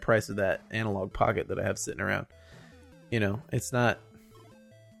considering the price of that analog pocket that I have sitting around, you know, it's not,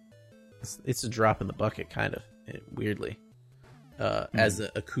 it's a drop in the bucket kind of. Weirdly, as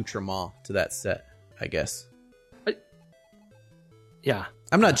an accoutrement to that set, I guess. Yeah.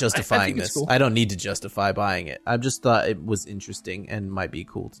 I'm not justifying this. Cool. I don't need to justify buying it. I just thought it was interesting and might be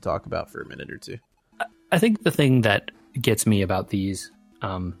cool to talk about for a minute or two. I think the thing that gets me about these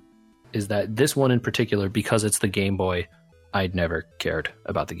is that this one in particular, because it's the Game Boy, I'd never cared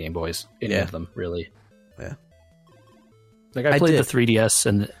about the Game Boys, any of them, really. Yeah. Like I played the 3DS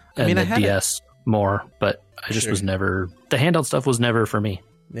and the DS more, but I just was never... The handheld stuff was never for me.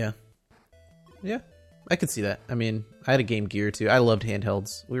 Yeah. Yeah, I could see that. I mean, I had a Game Gear, too. I loved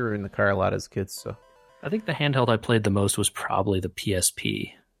handhelds. We were in the car a lot as kids, so... I think the handheld I played the most was probably the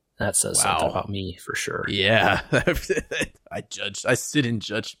PSP. That says something about me, for sure. Yeah. I sit in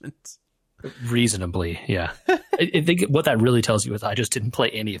judgment. Reasonably, yeah. I think what that really tells you is I just didn't play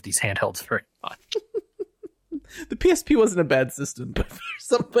any of these handhelds very much. The PSP wasn't a bad system, but for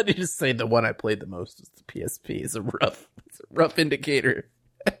somebody to say the one I played the most was the PSP is a rough indicator.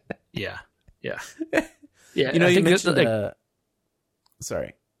 Yeah. Yeah. You know, you mentioned.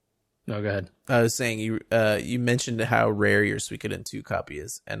 Sorry. No, go ahead. I was saying you mentioned how rare your Suikoden 2 copy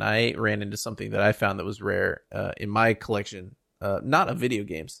is, and I ran into something that I found that was rare in my collection, not of video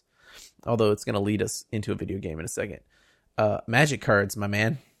games, although it's going to lead us into a video game in a second. Magic cards, my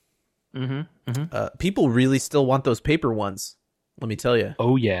man. People really still want those paper ones. Let me tell you.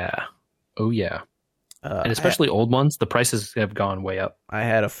 Oh yeah. And especially old ones, the prices have gone way up. I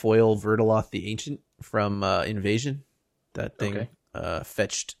had a foil Vertaloth the Ancient from Invasion. That thing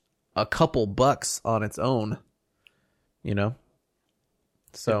fetched a couple bucks on its own. You know.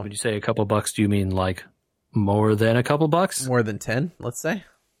 So when you say a couple bucks, do you mean like more than a couple bucks? More than 10, let's say.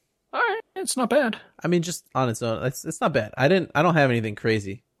 All right, it's not bad. I mean, just on its own, it's not bad. I don't have anything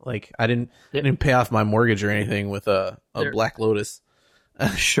crazy. Like I didn't pay off my mortgage or anything with a Black Lotus.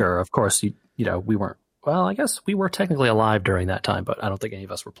 Sure, of course. You know, we weren't. Well, I guess we were technically alive during that time, but I don't think any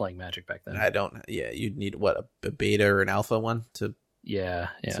of us were playing Magic back then. I don't. Yeah, you'd need what a beta or an alpha one to. Yeah.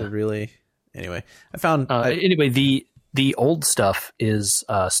 To really. Anyway, I found. Anyway, the old stuff is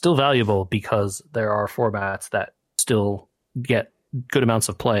still valuable because there are formats that still get good amounts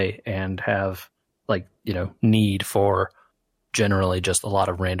of play and have need for generally just a lot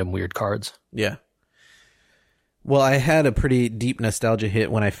of random weird cards. Yeah. Well, I had a pretty deep nostalgia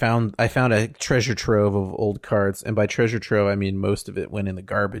hit when I found a treasure trove of old cards, and by treasure trove I mean most of it went in the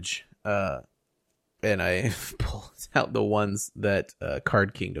garbage. And I pulled out the ones that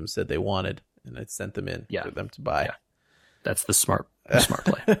Card Kingdom said they wanted, and I sent them in for them to buy. Yeah. That's the smart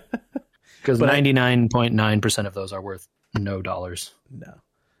play. Because 99.9% of those are worth no dollars. No.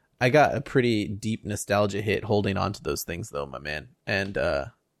 I got a pretty deep nostalgia hit holding on to those things, though, my man. And I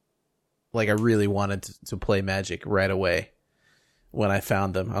really wanted to play Magic right away when I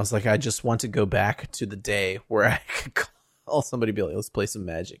found them. I was like, I just want to go back to the day where I could call somebody and be like, let's play some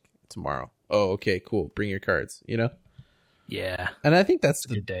Magic tomorrow. Oh, okay, cool. Bring your cards, you know? Yeah. And I think that's a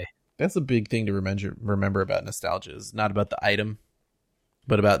good day. That's a big thing to remember about nostalgia. It's not about the item,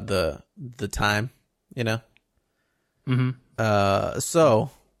 but about the time, you know? Mm-hmm. So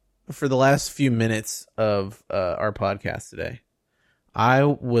for the last few minutes of our podcast today, I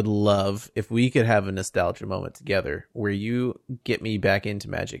would love if we could have a nostalgia moment together where you get me back into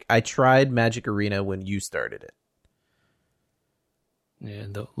Magic. I tried Magic Arena when you started it. Yeah,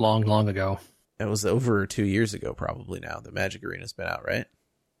 long ago. It was over 2 years ago, probably now. The Magic Arena's been out, right?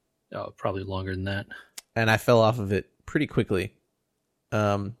 Oh, probably longer than that. And I fell off of it pretty quickly.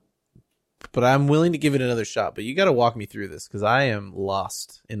 But I'm willing to give it another shot. But you got to walk me through this because I am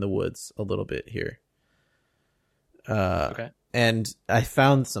lost in the woods a little bit here. Okay. And I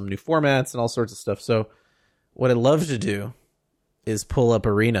found some new formats and all sorts of stuff. So what I'd love to do is pull up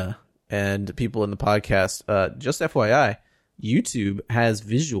Arena, and people in the podcast, just FYI, YouTube has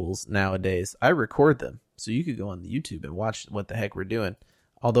visuals nowadays. I record them. So you could go on the YouTube and watch what the heck we're doing.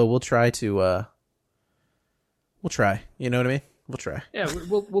 Although we'll try, you know what I mean? We'll try. Yeah,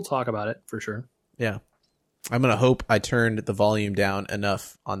 we'll talk about it for sure. Yeah. I'm going to hope I turned the volume down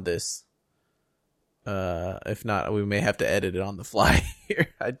enough on this. If not, we may have to edit it on the fly here.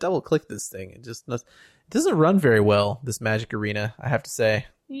 I double clicked this thing. It doesn't run very well, this Magic Arena, I have to say.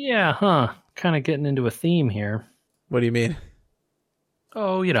 Yeah, huh. Kind of getting into a theme here. What do you mean?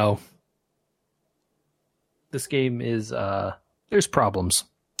 Oh, this game is, there's problems.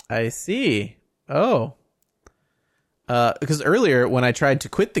 I see. Oh. Because earlier when I tried to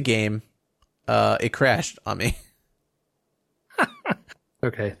quit the game, it crashed on me.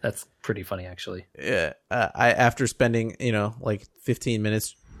 Okay, that's pretty funny, actually. Yeah, after spending 15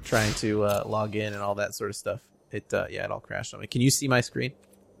 minutes trying to log in and all that sort of stuff, it all crashed on me. Can you see my screen?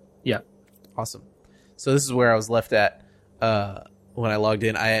 Yeah. Awesome. So this is where I was left at when I logged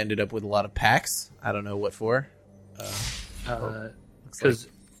in. I ended up with a lot of packs. I don't know what for. Because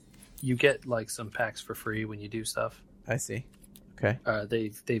you get some packs for free when you do stuff. I see. Okay.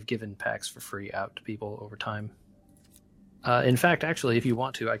 They've given packs for free out to people over time. In fact, actually, if you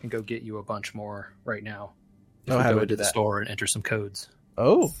want to, I can go get you a bunch more right now. If how do I go do to the that? store and enter some codes.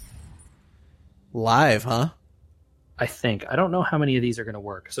 Oh. Live, huh? I think. I don't know how many of these are going to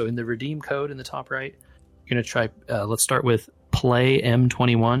work. So in the redeem code in the top right, you're going to try, let's start with play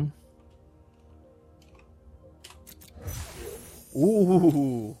M21.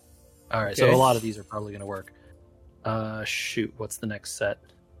 Ooh. All right, Okay. so a lot of these are probably going to work. Shoot, what's the next set?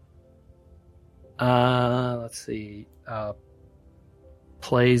 Let's see.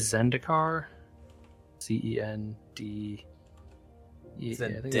 Play Zendikar. Zend. Yeah,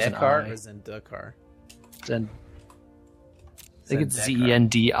 Zendikar or Zendikar? Zen. I think it's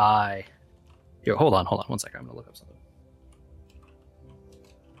Zendi. Here, hold on 1 second. I'm gonna look up something.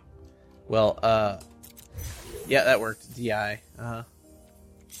 Well, yeah, that worked. DI.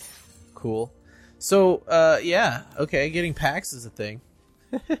 Cool. So, yeah, okay, getting packs is a thing.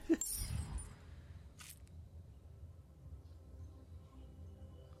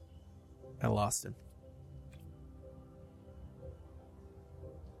 I lost him.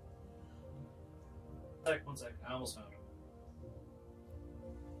 One sec. I almost found him.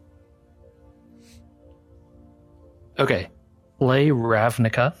 Okay. Play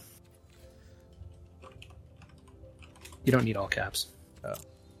Ravnica. You don't need all caps. Oh.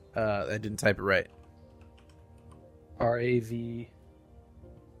 I didn't type it right. Ravnica.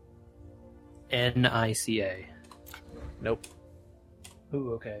 Nope.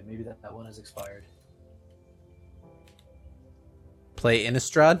 Ooh, okay. Maybe that one has expired. Play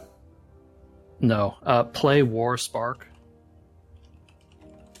Innistrad? No. Play War Spark.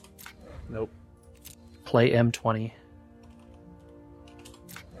 Nope. Play M20.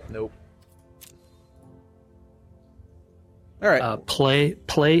 Nope. All right. Play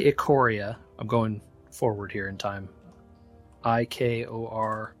Ikoria. I'm going forward here in time.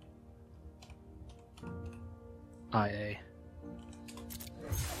 Ikoria.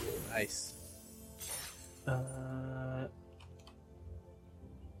 Nice.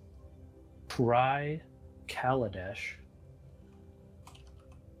 Try Kaladesh.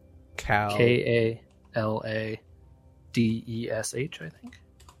 Cal. Kaladesh, I think.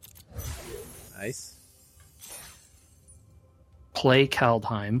 Nice. Play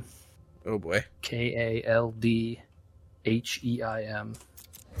Kaldheim. Oh boy. Kaldheim.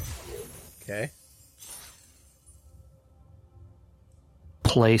 Okay.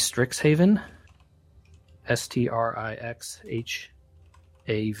 Play Strixhaven.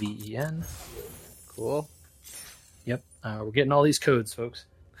 Strixhaven. Cool. Yep. We're getting all these codes, folks.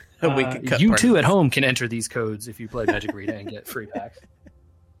 We could cut you part too of at this. home can enter these codes if you play Magic Arena and get free packs.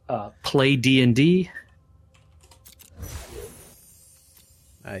 Play D&D.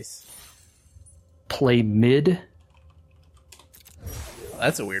 Nice. Play Mid. Well,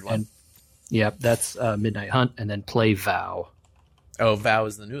 that's a weird one. And, yep, that's Midnight Hunt. And then play Vow. Oh, Vow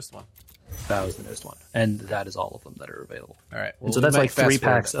is the newest one. Vow is the newest one. And that is all of them that are available. All right. And so that's like 3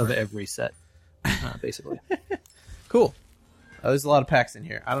 packs of every set, basically. Cool. There's a lot of packs in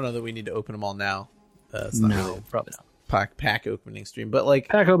here. I don't know that we need to open them all now. It's not really No, probably not. a pack opening stream, but like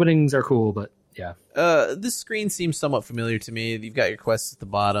Pack openings are cool, but yeah. this screen seems somewhat familiar to me. You've got your quests at the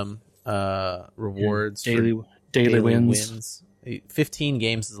bottom, rewards, for Daily wins. 15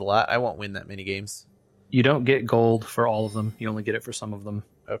 games is a lot. I won't win that many games. You don't get gold for all of them. You only get it for some of them.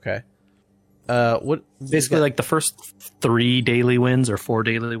 Okay. What Basically, like the first 3 daily wins or 4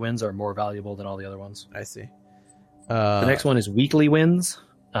 daily wins are more valuable than all the other ones. I see. The next one is weekly wins.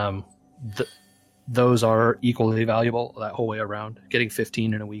 Those are equally valuable that whole way around. Getting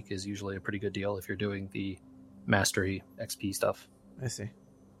 15 in a week is usually a pretty good deal if you're doing the mastery XP stuff. I see.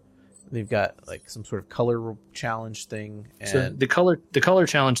 They've got like some sort of color challenge thing, and So the color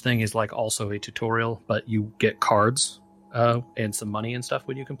challenge thing is like also a tutorial, but you get cards and some money and stuff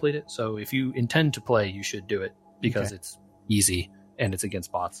when you complete it. So if you intend to play, you should do it because it's easy and it's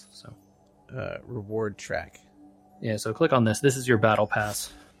against bots. So reward track. yeah, so click on this. This is your battle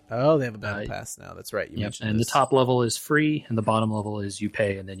pass. Oh, they have a battle pass now. That's right. You mentioned and this. the top level is free, and the bottom level is you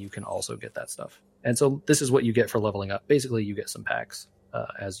pay, and then you can also get that stuff. And so this is what you get for leveling up. Basically, you get some packs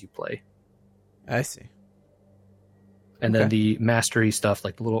as you play. I see. And then the mastery stuff,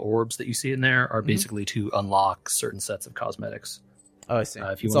 like the little orbs that you see in there, are basically to unlock certain sets of cosmetics. Oh, I see.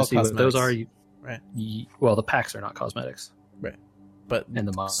 If you want to see what those are, well, the packs are not cosmetics. Right. But and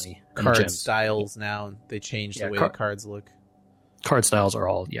the money. And the card gems. styles now, and they change the way the cards look. Card styles are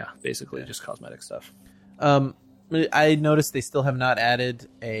all, basically just cosmetic stuff. I noticed they still have not added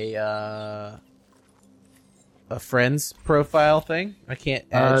a friends profile thing. I can't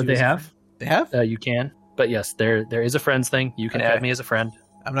add you. They have. They have? You can. But yes, there is a friends thing. You can add me as a friend.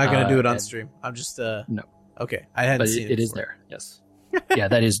 I'm not going to do it on stream. I'm just... No. Okay. I hadn't seen it. It is there, yes. Yeah,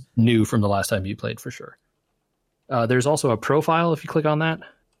 that is new from the last time you played, for sure. There's also a profile if you click on that.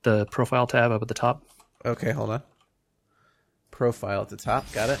 The profile tab up at the top. Okay, hold on. Profile at the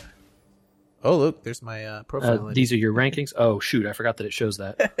top. Got it. Oh, look. There's my profile. These are your rankings. Oh, shoot. I forgot that it shows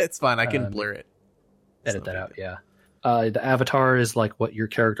that. It's fine. I can blur it. Edit that out, yeah. The avatar is like what your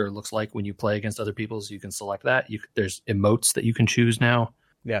character looks like when you play against other people, so you can select that. There's emotes that you can choose now.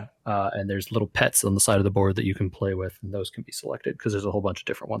 Yeah. And there's little pets on the side of the board that you can play with, and those can be selected because there's a whole bunch of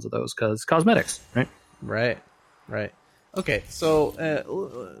different ones of those because cosmetics, right? Right. Okay, so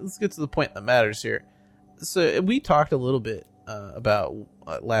let's get to the point that matters here. So we talked a little bit about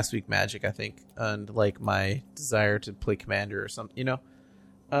last week Magic, I think, and like my desire to play Commander or something. You know,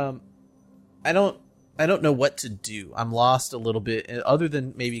 I don't know what to do. I'm lost a little bit. Other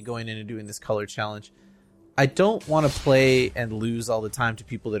than maybe going in and doing this color challenge, I don't want to play and lose all the time to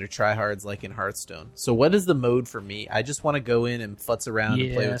people that are tryhards like in Hearthstone. So what is the mode for me? I just want to go in and futz around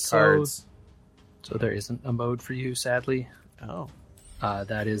and play with cards. So there isn't a mode for you, sadly. Oh.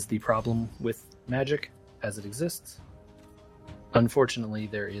 That is the problem with Magic as it exists. Unfortunately,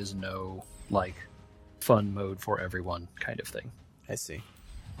 there is no like fun mode for everyone kind of thing. I see.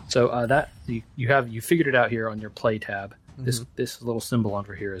 So that you figured it out here on your play tab. Mm-hmm. This little symbol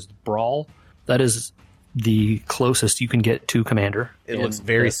over here is Brawl. That is the closest you can get to Commander. It looks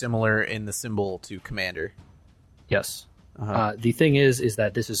very similar in the symbol to Commander. Yes. The thing is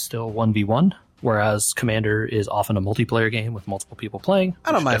that this is still 1v1, whereas Commander is often a multiplayer game with multiple people playing.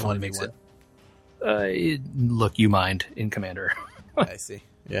 I don't mind 1v1. Look, you mind in Commander. I see.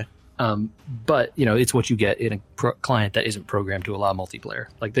 Yeah. But, you know, it's what you get in a client that isn't programmed to allow multiplayer.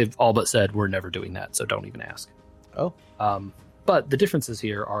 Like, they've all but said, we're never doing that, so don't even ask. Oh. But the differences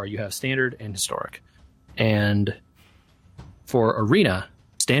here are you have Standard and Historic. And for Arena,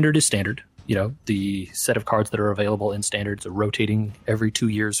 Standard is Standard. You know, the set of cards that are available in Standard is a rotating every 2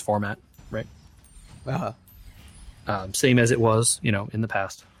 years format, right? Same as it was, you know, in the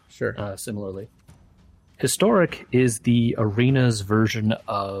past. Sure. Similarly. Historic is the Arena's version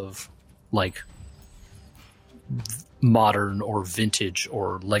of, like, modern or vintage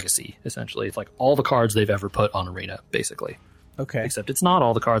or legacy, essentially. It's like all the cards they've ever put on Arena, basically. Okay. Except it's not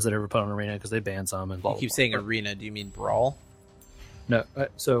all the cards that ever put on Arena because they banned some and blah, blah, blah. You keep saying Arena. Do you mean Brawl? No.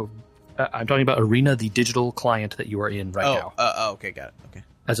 I'm talking about Arena, the digital client that you are in right now. Oh, okay. Got it. Okay.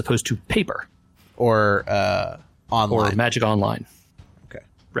 As opposed to paper. Or online. Or Magic Online. Okay.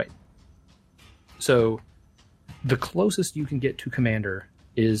 Right. So the closest you can get to Commander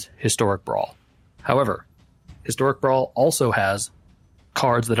is Historic Brawl. However, Historic Brawl also has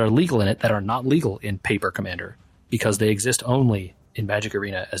cards that are legal in it that are not legal in paper Commander because they exist only in Magic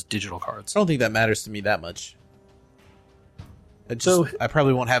Arena as digital cards. I don't think that matters to me that much. I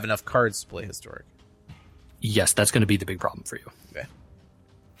probably won't have enough cards to play Historic. Yes, that's going to be the big problem for you. Okay.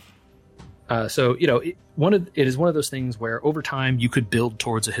 So, you know, it is one of those things where over time you could build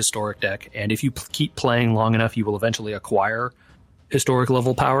towards a Historic deck, and if you keep playing long enough, you will eventually acquire Historic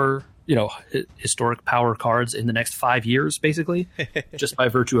level power, you know, Historic power cards in the next 5 years, basically, just by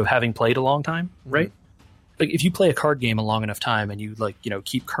virtue of having played a long time, right? Mm-hmm. Like, if you play a card game a long enough time and you, like, you know,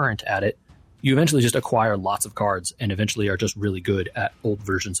 keep current at it, you eventually just acquire lots of cards and eventually are just really good at old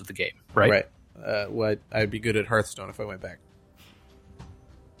versions of the game, right? Right. I'd be good at Hearthstone if I went back.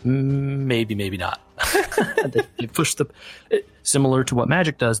 Maybe not. They pushed similar to what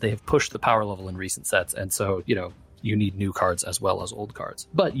Magic does, they have pushed the power level in recent sets, and so, you know, you need new cards as well as old cards.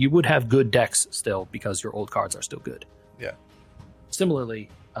 But you would have good decks still because your old cards are still good. Yeah. Similarly,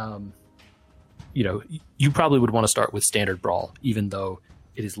 you know, you probably would want to start with Standard Brawl, even though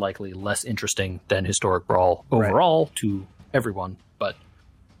it is likely less interesting than Historic Brawl overall to everyone. But,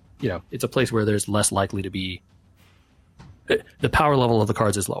 you know, it's a place where there's less likely to be... The power level of the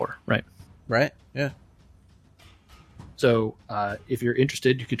cards is lower, right? Right, yeah. So if you're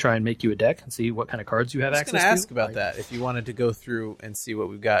interested, you could try and make you a deck and see what kind of cards you have access to. I was going to ask about that, if you wanted to go through and see what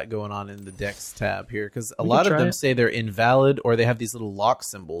we've got going on in the decks tab here, because a lot of them say they're invalid or they have these little lock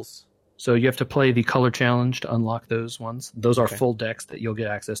symbols. So you have to play the color challenge to unlock those ones. Those are full decks that you'll get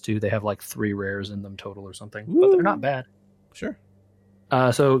access to. They have like 3 rares in them total or something, but they're not bad. Sure.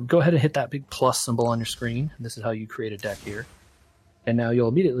 So go ahead and hit that big plus symbol on your screen. This is how you create a deck here. And now you'll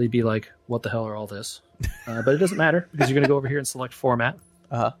immediately be like, what the hell are all this? But it doesn't matter because you're going to go over here and select format.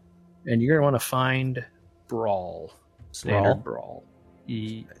 Uh-huh. And you're going to want to find Brawl. Standard Brawl.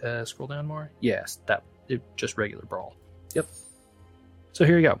 Scroll down more. Yes, just regular Brawl. Yep. So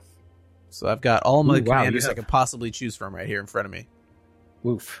here you go. So I've got all my commanders I could possibly choose from right here in front of me.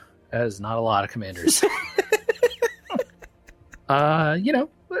 Woof. That is not a lot of commanders. You know,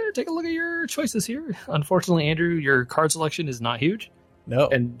 take a look at your choices here. Unfortunately, Andrew, your card selection is not huge. No.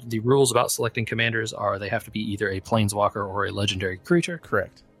 And the rules about selecting commanders are they have to be either a planeswalker or a legendary creature.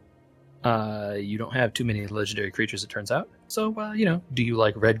 Correct. You don't have too many legendary creatures, it turns out. So, you know, do you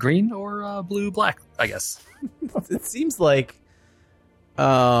like red-green or blue-black, I guess? It seems like...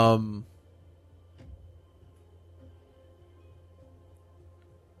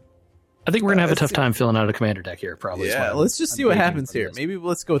 I think we're gonna have a tough time filling out a commander deck here. Probably. Yeah, let's just see what happens here. Maybe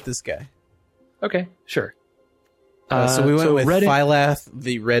let's go with this guy. Okay, sure. So we went with Reddit, Phylath,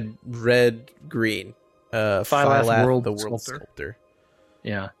 the red green. Phylath World the World Sculptor. Sculptor.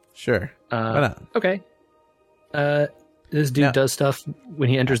 Yeah. Sure. Why not? Okay. This dude does stuff when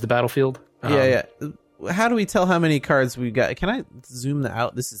he enters the battlefield. Yeah. How do we tell how many cards we got? Can I zoom that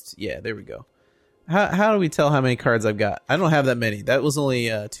out? There we go. How do we tell how many cards I've got? I don't have that many. That was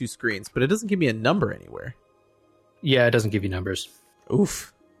only 2 screens, but it doesn't give me a number anywhere. Yeah, it doesn't give you numbers.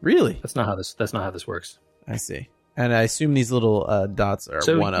 Oof. Really? That's not how this works. I see. And I assume these little dots are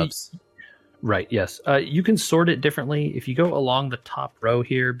one-ups. Right, yes. You can sort it differently. If you go along the top row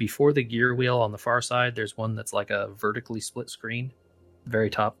here, before the gear wheel on the far side, there's one that's like a vertically split screen. Very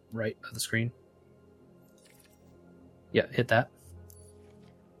top right of the screen. Yeah, hit that.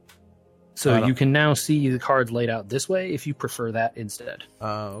 So you can now see the cards laid out this way if you prefer that instead.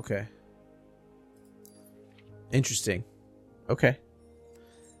 Oh, okay. Interesting. Okay.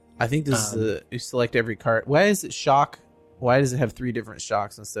 I think this is you select every card. Why is it shock? Why does it have 3 different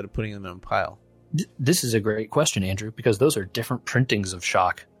shocks instead of putting them in a pile? This is a great question, Andrew, because those are different printings of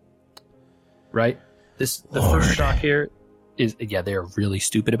shock. Right? The first shock here is, they are really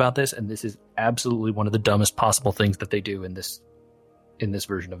stupid about this, and this is absolutely one of the dumbest possible things that they do in this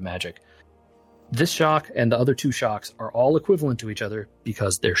version of Magic. This shock and the other 2 shocks are all equivalent to each other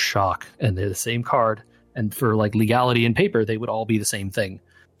because they're shock and they're the same card, and for like legality in paper, they would all be the same thing.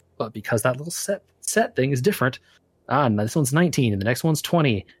 But because that little set thing is different, this one's 19 and the next one's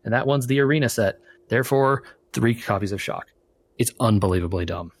 20, and that one's the arena set. Therefore, 3 copies of shock. It's unbelievably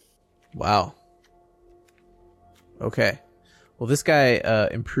dumb. Wow. Okay. Well, this guy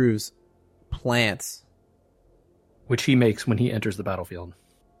improves plants, which he makes when he enters the battlefield.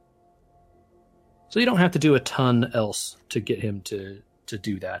 So you don't have to do a ton else to get him to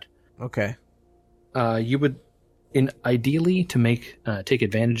do that. Okay. You would, ideally, to take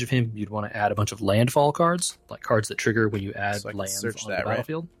advantage of him, you'd want to add a bunch of landfall cards, like cards that trigger when you add lands on the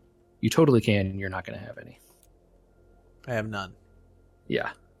battlefield. Right? You totally can, and you're not going to have any. I have none.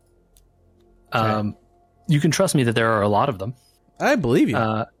 Yeah. Okay. You can trust me that there are a lot of them. I believe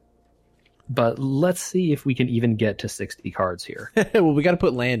you. But let's see if we can even get to 60 cards here. Well, we got to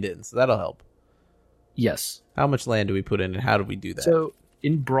put land in, so that'll help. Yes. How much land do we put in, and how do we do that? So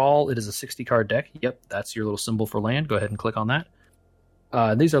in Brawl, it is a 60-card deck. Yep, that's your little symbol for land. Go ahead and click on that.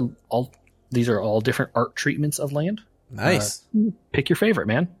 These are all different art treatments of land. Nice. Pick your favorite,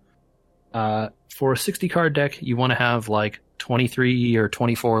 man. For a 60-card deck, you want to have like 23 or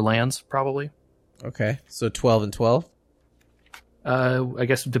 24 lands, probably. Okay, so 12 and 12? I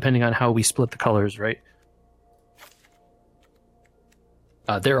guess depending on how we split the colors, right?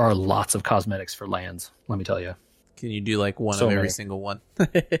 There are lots of cosmetics for lands, let me tell you. Can you do like one of every single one?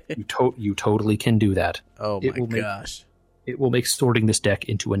 You totally can do that. Oh my gosh. It will make sorting this deck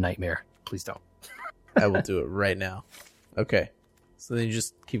into a nightmare. Please don't. I will do it right now. Okay. So then you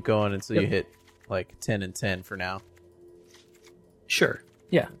just keep going until you hit like 10 and 10 for now. Sure.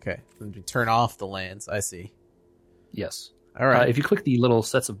 Yeah. Okay. Then you turn off the lands. I see. Yes. All right. If you click the little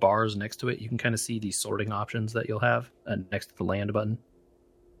sets of bars next to it, you can kind of see the sorting options that you'll have next to the land button.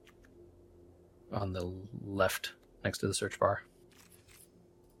 On the left, next to the search bar.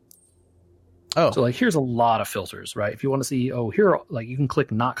 Oh. So, like, here's a lot of filters, right? If you want to see, you can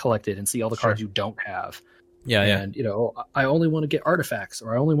click not collected and see all the cards you don't have. Yeah, and, I only want to get artifacts,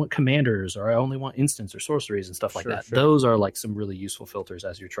 or I only want commanders, or I only want instants or sorceries and stuff like that. Sure. Those are, like, some really useful filters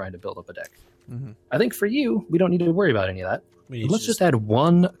as you're trying to build up a deck. Mm-hmm. I think for you, we don't need to worry about any of that. Let's just add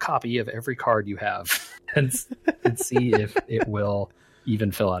 1 copy of every card you have and see if it will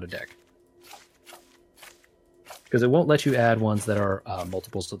even fill out a deck. Because it won't let you add ones that are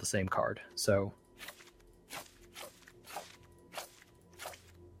multiples of the same card. So,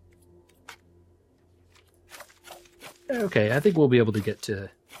 okay, I think we'll be able to get to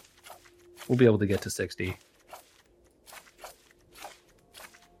 60.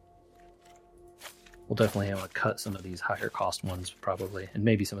 We'll definitely have to cut some of these higher cost ones, probably, and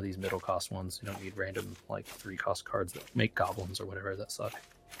maybe some of these middle cost ones. You don't need random 3 cost cards that make goblins or whatever that suck.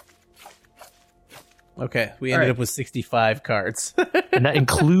 Okay, we ended up with 65 cards. And that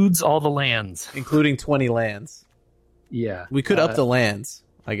includes all the lands. Including 20 lands. Yeah. We could up the lands,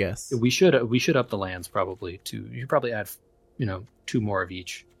 I guess. We should up the lands, probably. You should probably add, 2 more of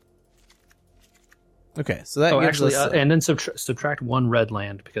each. Okay, so that gives us... and then subtract 1 red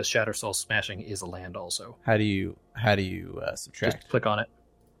land, because Shattersoul Smashing is a land also. How do you subtract? Just click on it,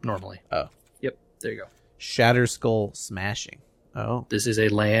 normally. Oh. Yep, there you go. Shatterskull Smashing. Oh. This is a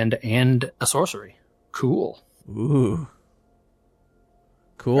land and a sorcery. Cool. Ooh.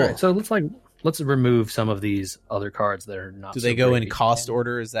 Cool. All right, so let's remove some of these other cards that are not. Do so they go great. in cost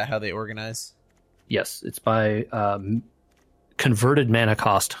order? Is that how they organize? Yes, it's by converted mana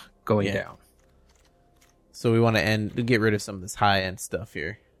cost going down. So we want to get rid of some of this high end stuff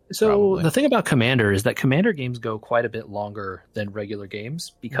here. So probably. the thing about Commander is that Commander games go quite a bit longer than regular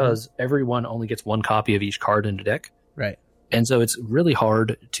games because everyone only gets one copy of each card in the deck. Right. And so it's really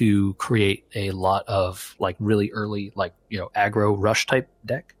hard to create a lot of like really early, like, you know, aggro rush type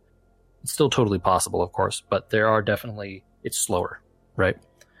deck. It's still totally possible, of course, but there are definitely, it's slower, right?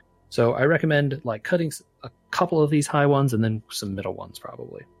 So I recommend like cutting a couple of these high ones and then some middle ones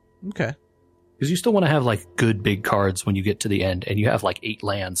probably. Okay. Because you still want to have like good big cards when you get to the end and you have like 8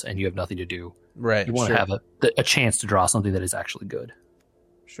 lands and you have nothing to do. Right. You want to have a chance to draw something that is actually good.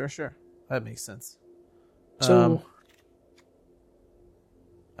 Sure. That makes sense. So,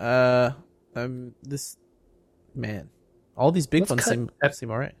 this man, all these big ones seem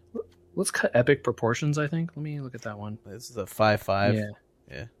all right. Let's cut epic proportions, I think. Let me look at that one. This is a 5/5.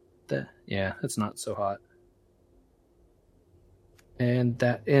 Yeah. That's not so hot. And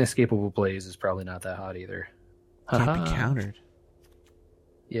that Inescapable Blaze is probably not that hot either. Can't be countered.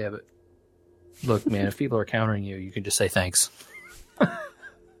 Yeah, but look, man, if people are countering you, you can just say thanks.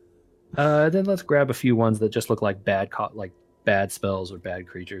 Then let's grab a few ones that just look like bad spells or bad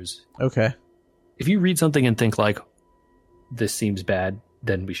creatures. Okay. If you read something and think like this seems bad,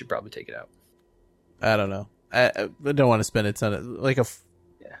 then we should probably take it out. I don't know. I don't want to spend a ton of like a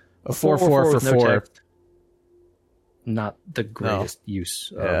 4/4 for 4. Not the greatest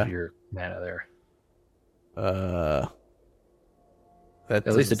use of your mana there. At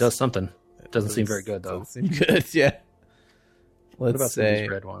least it does something. It doesn't seem very good though. Doesn't seem good. Yeah. What about Let's say these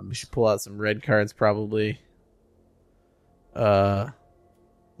red ones? we should pull out some red cards probably. Wow,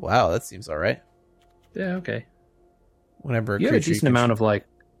 that seems all right. Yeah, okay. Whenever you have a decent amount of like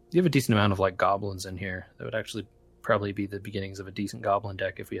goblins in here. That would actually probably be the beginnings of a decent goblin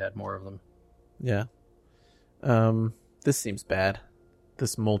deck if we had more of them. Yeah. This seems bad.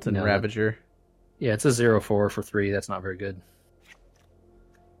 This Molten Ravager. Yeah, it's a 0/4 for 3. That's not very good.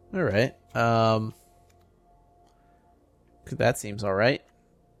 All right. That seems all right.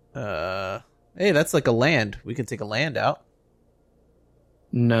 Hey, that's like a land. We can take a land out.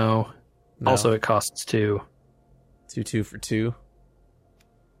 No. Also, it costs 2. 2/2 for 2.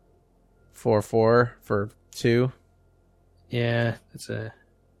 4/4 for 2. Yeah,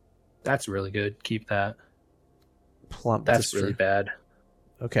 that's really good. Keep that. Plump. That's really bad.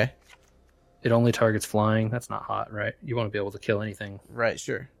 Okay. It only targets flying. That's not hot, right? You want to be able to kill anything. Right,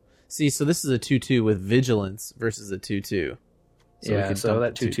 sure. See, so this is a 2/2 with vigilance versus a 2/2. So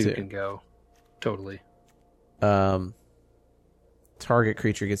that 2/2 can go. Totally. Target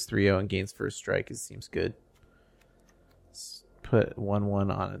creature gets 3/0 and gains first strike. It seems good. Let's put 1/1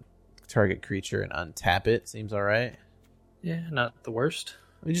 on a target creature and untap it. Seems all right. Yeah, not the worst.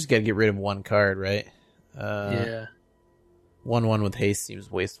 We just got to get rid of one card, right? Yeah. 1/1 with haste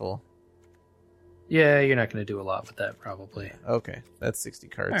seems wasteful. Yeah, you're not going to do a lot with that, probably. Okay, that's 60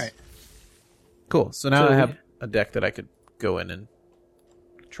 cards. All right. Cool. So now I have a deck that I could go in and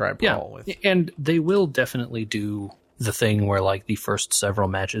try brawl with. And they will definitely do the thing where like the first several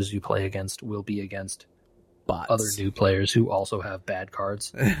matches you play against will be against bots, other new players who also have bad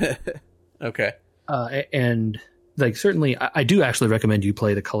cards. Okay. And like certainly I do actually recommend you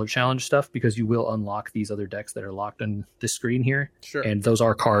play the color challenge stuff because you will unlock these other decks that are locked on this screen here. Sure. And those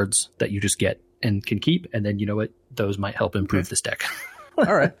are cards that you just get and can keep, and then you know what, those might help improve this deck.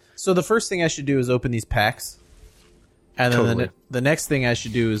 All right. So the first thing I should do is open these packs. And then the next thing I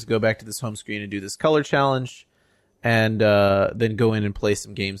should do is go back to this home screen and do this color challenge, and then go in and play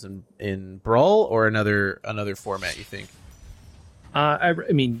some games in Brawl or another format, you think? I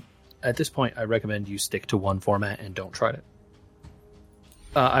mean, at this point, I recommend you stick to one format and don't try it.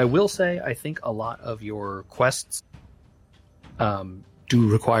 I will say, I think a lot of your quests do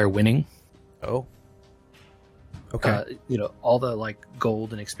require winning. Oh. Okay. All the like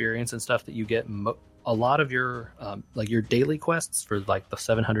gold and experience and stuff that you get. A lot of your like your daily quests for like the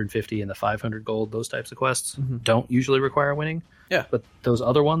 750 and the 500 gold, those types of quests don't usually require winning. Yeah. But those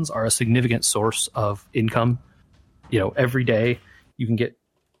other ones are a significant source of income. Every day you can get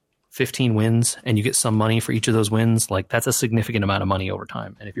 15 wins and you get some money for each of those wins. Like that's a significant amount of money over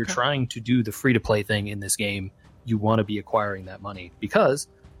time. And if you're trying to do the free to play thing in this game, you want to be acquiring that money because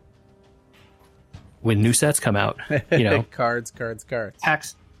when new sets come out, cards.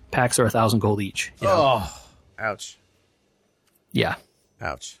 Packs are 1,000 gold each. Oh, ouch. Yeah.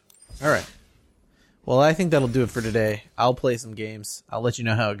 Ouch. All right. Well, I think that'll do it for today. I'll play some games. I'll let you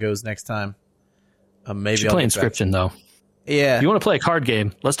know how it goes next time. Maybe I'll play Inscription though. Yeah. If you want to play a card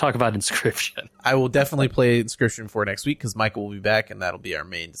game, let's talk about Inscription. I will definitely play Inscription for next week because Michael will be back, and that'll be our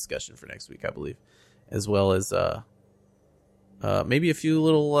main discussion for next week, I believe, as well as maybe a few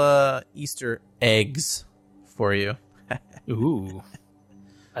little Easter eggs for you. Ooh,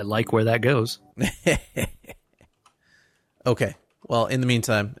 I like where that goes. Okay. Well, in the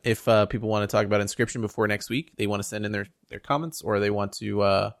meantime, if people want to talk about Inscription before next week, they want to send in their comments, or they want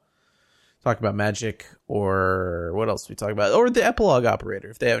to talk about Magic, or what else we talk about, or the Epilogue Operator,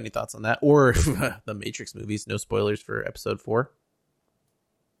 if they have any thoughts on that, or the Matrix movies. No spoilers for episode 4.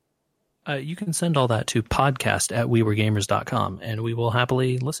 You can send all that to podcast@weweregamers.com, and we will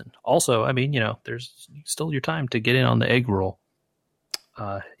happily listen. Also, I mean, there's still your time to get in on the egg roll,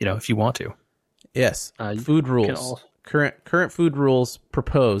 if you want to. Yes. Food rules. Current food rules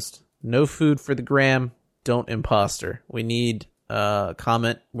proposed. No food for the gram. Don't imposter. We need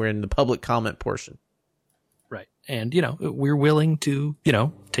comment. We're in the public comment portion. Right. And, we're willing to,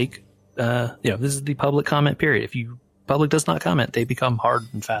 take, this is the public comment period. If public does not comment, they become hard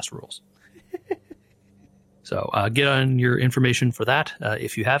and fast rules. So get on your information for that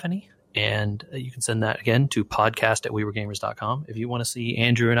if you have any. And you can send that again to podcast@weweregamers.com. If you want to see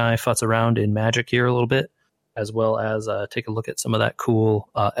Andrew and I futz around in Magic here a little bit, as well as take a look at some of that cool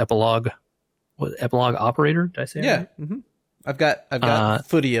Epilogue Operator. Did I say yeah. Right? Mm-hmm. I've got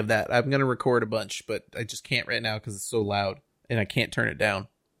footy of that. I'm going to record a bunch, but I just can't right now because it's so loud and I can't turn it down.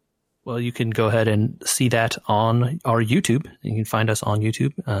 Well, you can go ahead and see that on our YouTube. You can find us on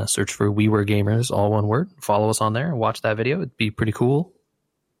YouTube. Search for We Were Gamers, all one word. Follow us on there and watch that video. It'd be pretty cool.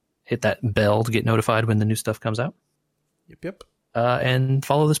 Hit that bell to get notified when the new stuff comes out. Yep. And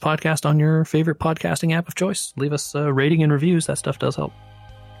follow this podcast on your favorite podcasting app of choice. Leave us a rating and reviews. That stuff does help.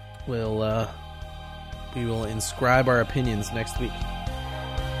 We will inscribe our opinions next week.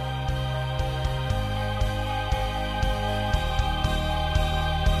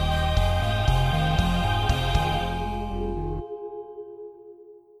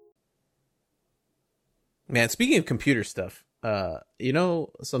 Man, speaking of computer stuff,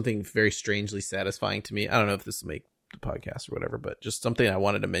 something very strangely satisfying to me. I don't know if this will make the podcast or whatever, but just something I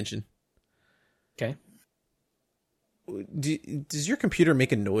wanted to mention. Okay. Does your computer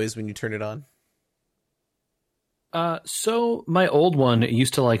make a noise when you turn it on? So my old one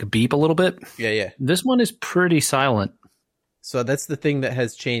used to beep a little bit. Yeah. This one is pretty silent. So that's the thing that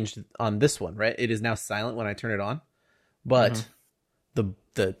has changed on this one, right? It is now silent when I turn it on, but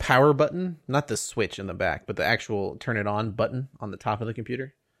the power button, not the switch in the back, but the actual turn it on button on the top of the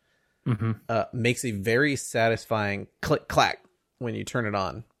computer, makes a very satisfying click clack when you turn it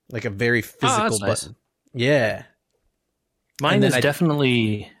on, like a very physical button. Nice. Yeah. Mine is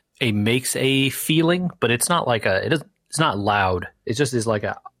definitely makes a feeling, but it's not it's not loud. It just is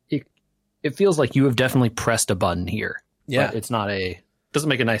it feels like you have definitely pressed a button here. Yeah. But it's not doesn't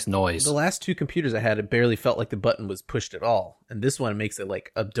make a nice noise. The last 2 computers I had, it barely felt like the button was pushed at all. And this one makes it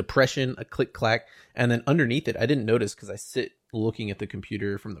like a depression, a click clack. And then underneath it, I didn't notice because I sit looking at the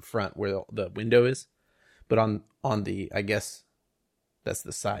computer from the front where the window is. But on the, I guess that's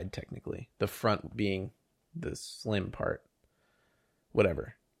the side technically. The front being the slim part.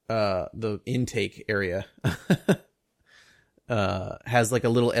 Whatever. The intake area has like a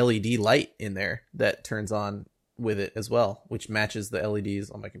little LED light in there that turns on with it as well, which matches the LEDs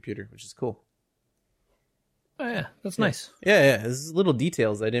on my computer, which is cool. Oh yeah, that's nice. Yeah. There's little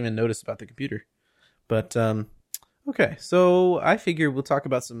details I didn't even notice about the computer. But okay, so I figure we'll talk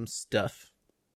about some stuff